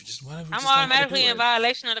 Why don't we I'm just don't want to do automatically in it?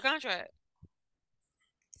 violation of the contract.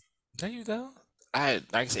 There you go. I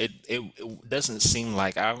like I said, it doesn't seem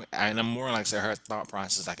like and I'm more like say her thought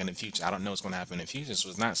process like in the future. I don't know what's going to happen in the future. So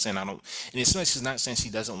it's not saying I don't, and it's not she's not saying she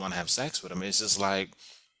doesn't want to have sex with him. It's just like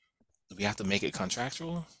we have to make it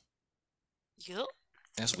contractual. Yup.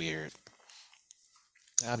 That's weird.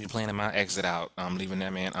 I'll be planning my exit out. Leaving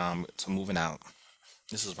that man to moving out.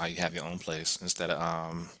 This is why you have your own place instead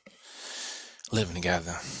of living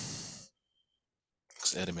together.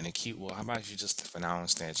 'Cause it'd have been a cute. Well, how about you just for now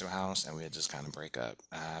stay at your house and we'll just kind of break up.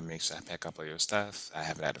 I make sure I pack up all your stuff. I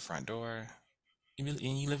have it at the front door. And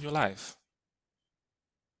you live your life.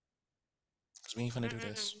 'Cause we ain't finna do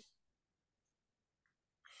this.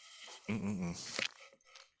 Mm-mm. Mm-mm-mm.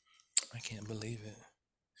 I can't believe it.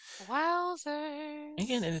 Wowzers.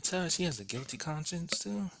 Again, and it tells her she has a guilty conscience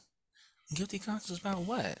too. Guilty conscience about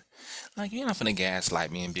what? Like you're not finna gaslight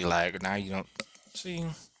me and be like, now you don't see.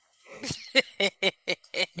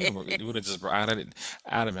 You would have just I'd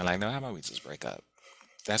have been like, no, how about we just break up?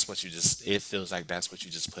 That's what you just. It feels like that's what you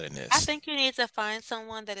just put in I this. think you need to find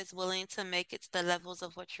someone that is willing to make it to the levels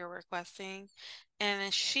of what you're requesting.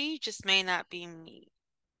 And she just may not be me.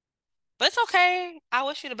 But it's okay. I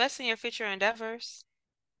wish you the best in your future endeavors.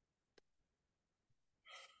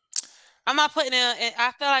 I'm not putting in,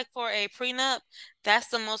 I feel like for a prenup, that's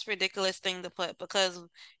the most ridiculous thing to put because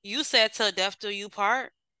you said till death do you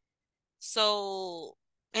part. So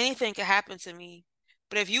anything could happen to me.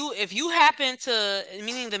 But if you happen to,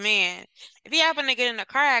 meaning the man, if he happen to get in a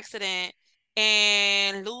car accident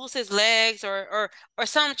and lose his legs or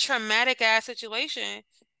some traumatic ass situation,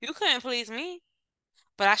 you couldn't please me,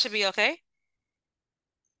 but I should be okay.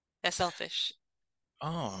 That's selfish.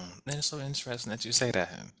 Oh, that is so interesting that you say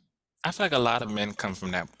that. I feel like a lot of men come from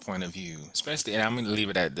that point of view, especially, and I'm gonna leave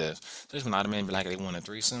it at this. There's a lot of men be like they want a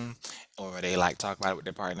threesome, or they like talk about it with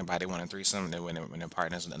their partner, but they want a threesome, and then when their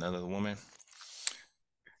partner's with another woman,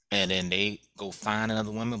 and then they go find another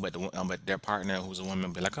woman, but their partner who's a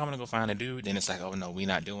woman be like, "Oh, I'm gonna go find a dude," then it's like, "Oh no, we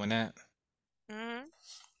not doing that." Hmm.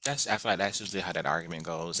 I feel like that's usually how that argument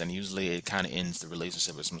goes, and usually it kind of ends the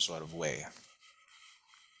relationship in some sort of way.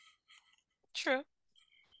 True.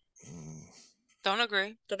 Don't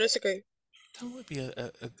agree. Don't disagree. That would be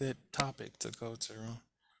a good topic to go to.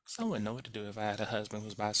 'Cause I wouldn't know what to do if I had a husband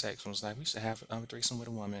who's bisexual. Was like, we should have a threesome with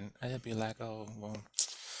a woman. I'd be like, oh, well,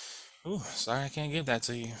 ooh, sorry, I can't give that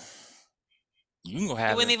to you. You can go You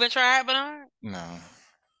have wouldn't it. even try it, Bernard? No,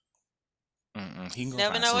 he can go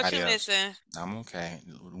Never find know what somebody you're else. missing. I'm okay.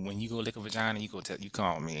 When you go lick a vagina, you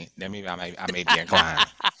call me. Then maybe I may be inclined.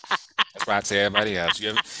 That's why I tell everybody else. You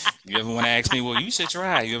ever want to ask me, well, you should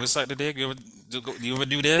try. You ever suck the dick? You ever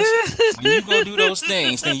do this? When you go do those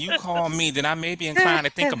things, then you call me. Then I may be inclined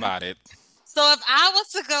to think about it. So if I was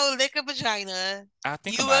to go lick a vagina, I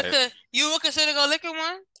think about it. you would consider go licking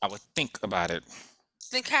one? I would think about it.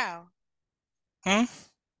 Then cow. Hmm?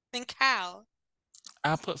 Then cow.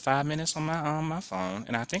 I put 5 minutes on my phone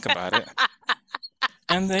and I think about it.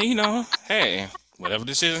 And then, hey, whatever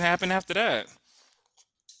decision happened after that.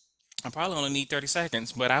 I probably only need 30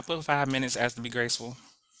 seconds, but I put 5 minutes as to be graceful.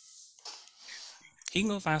 He can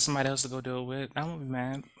go find somebody else to go do it with. I won't be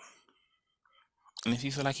mad. And if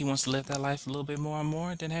you feel like he wants to live that life a little bit more and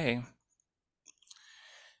more, then hey,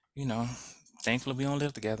 you know, thankfully we don't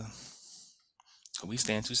live together. We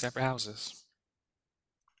stay in two separate houses.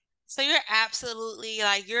 So you're absolutely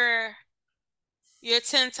like you're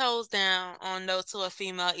 10 toes down on no to a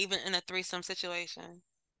female, even in a threesome situation.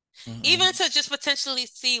 Even Mm-mm. to just potentially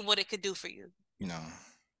see what it could do for you. You know,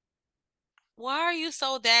 Why are you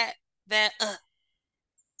so that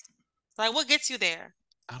like what gets you there?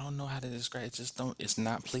 I don't know how to describe it. Just don't, it's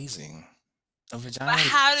not pleasing. A But vagina,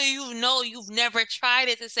 how do you know you've never tried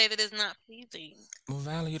it to say that it's not pleasing? well,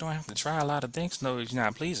 Valerie, you don't have to try a lot of things to know it's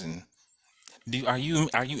not pleasing. Are you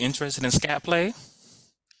interested in scat play?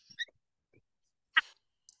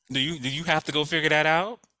 Do you have to go figure that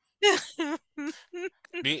out?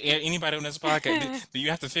 Anybody on this podcast, do you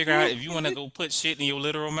have to figure out if you want to go put shit in your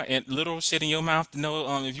literal shit in your mouth to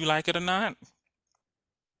know if you like it or not?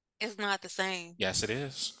 It's not the same. Yes, it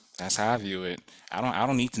is. That's how I view it. I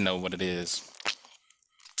don't need to know what it is.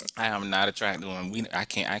 I am not attracted to him. I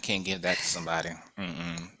can't give that to somebody.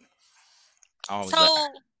 Mm-mm. I always let. So,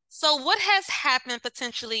 so what has happened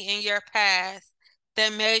potentially in your past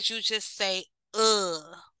that made you just say, ugh?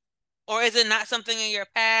 Or is it not something in your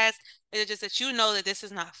past? Is it just that you know that this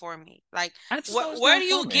is not for me? Like, I just know it's where not do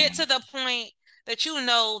for you get me. to the point that you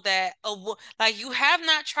know that, like, you have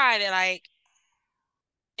not tried it, like,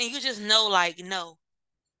 and you just know, like, no,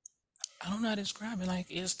 I don't know how to describe it. Like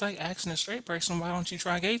it's like asking a straight person, why don't you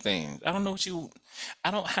try gay things? I don't know what you.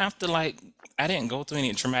 I don't have to like. I didn't go through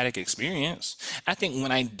any traumatic experience. I think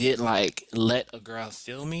when I did like let a girl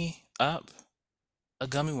fill me up, a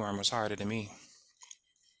gummy worm was harder than me.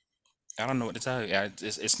 I don't know what to tell you.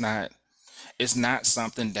 It's not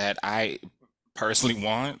something that I personally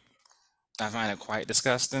want. I find it quite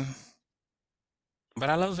disgusting. But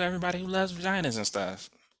I love everybody who loves vaginas and stuff.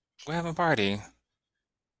 Go have a party.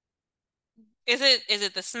 is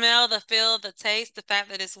it the smell, the feel, the taste, the fact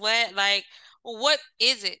that it's wet? Like, what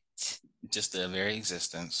is it? Just the very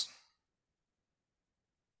existence.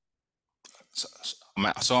 So I'm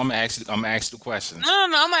gonna ask you the question. No.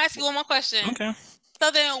 I'm gonna ask you one more question. Okay.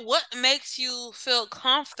 So then, what makes you feel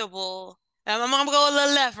comfortable? I'm gonna go a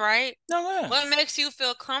little left, right? No way. What makes you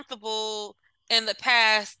feel comfortable in the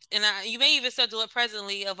past, and you may even still do it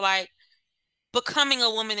presently, of like becoming a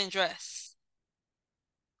woman in dress?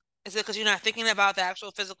 Is it because you're not thinking about the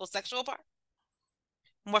actual physical sexual part?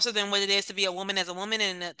 More so than what it is to be a woman as a woman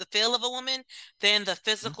and the feel of a woman than the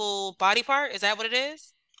physical body part? Is that what it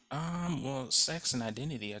is? Well, sex and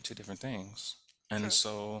identity are two different things. And True.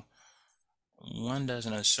 so one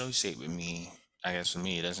doesn't associate with me. I guess for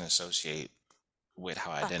me, it doesn't associate with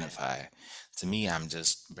how I Okay. identify. To me, I'm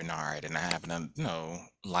just Bernard, and I happen to,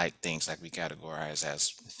 like things like we categorize as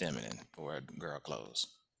feminine or girl clothes.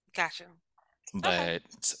 Gotcha. Okay. But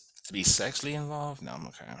to be sexually involved, no, I'm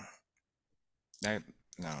okay. That,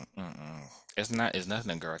 no, mm-mm. It's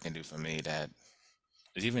nothing a girl can do for me that,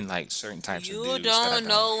 there's even like certain types of You dudes that I don't don't.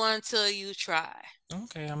 know until you try.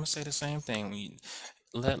 Okay, I'm gonna say the same thing.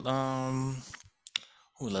 Let who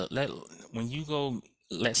let when you go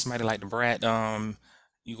let somebody like the brat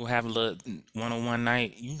you go have a little one-on-one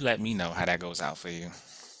night. You let me know how that goes out for you.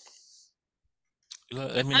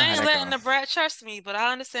 Let me know I how ain't that letting go. the brat trust me, but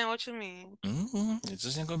I understand what you mean. It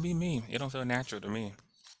just ain't gonna be me. It don't feel natural to me.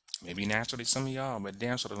 Maybe natural to some of y'all, but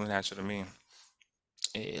damn sure doesn't natural to me.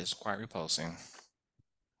 It is quite repulsing.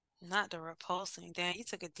 Not the repulsing. Damn, you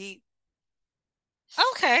took a deep.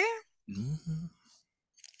 Okay. Hmm.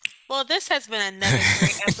 Well, this has been another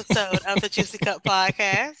great episode of the Juicy Cup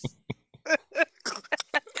Podcast,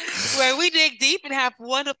 where we dig deep and have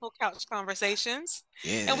wonderful couch conversations.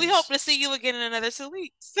 And we hope Yes. to see you again in another 2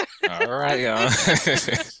 weeks. All right, y'all.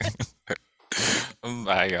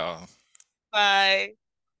 Bye, y'all. Bye.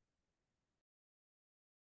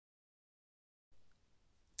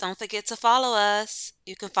 Don't forget to follow us.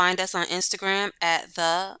 You can find us on Instagram at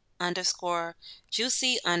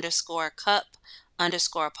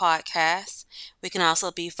the_juicy_cup_podcast. We can also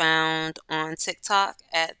be found on TikTok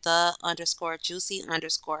at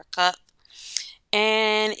the_juicy_cup.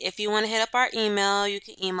 And if you want to hit up our email, you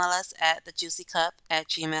can email us at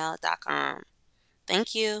thejuicycup@gmail.com.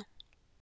 Thank you.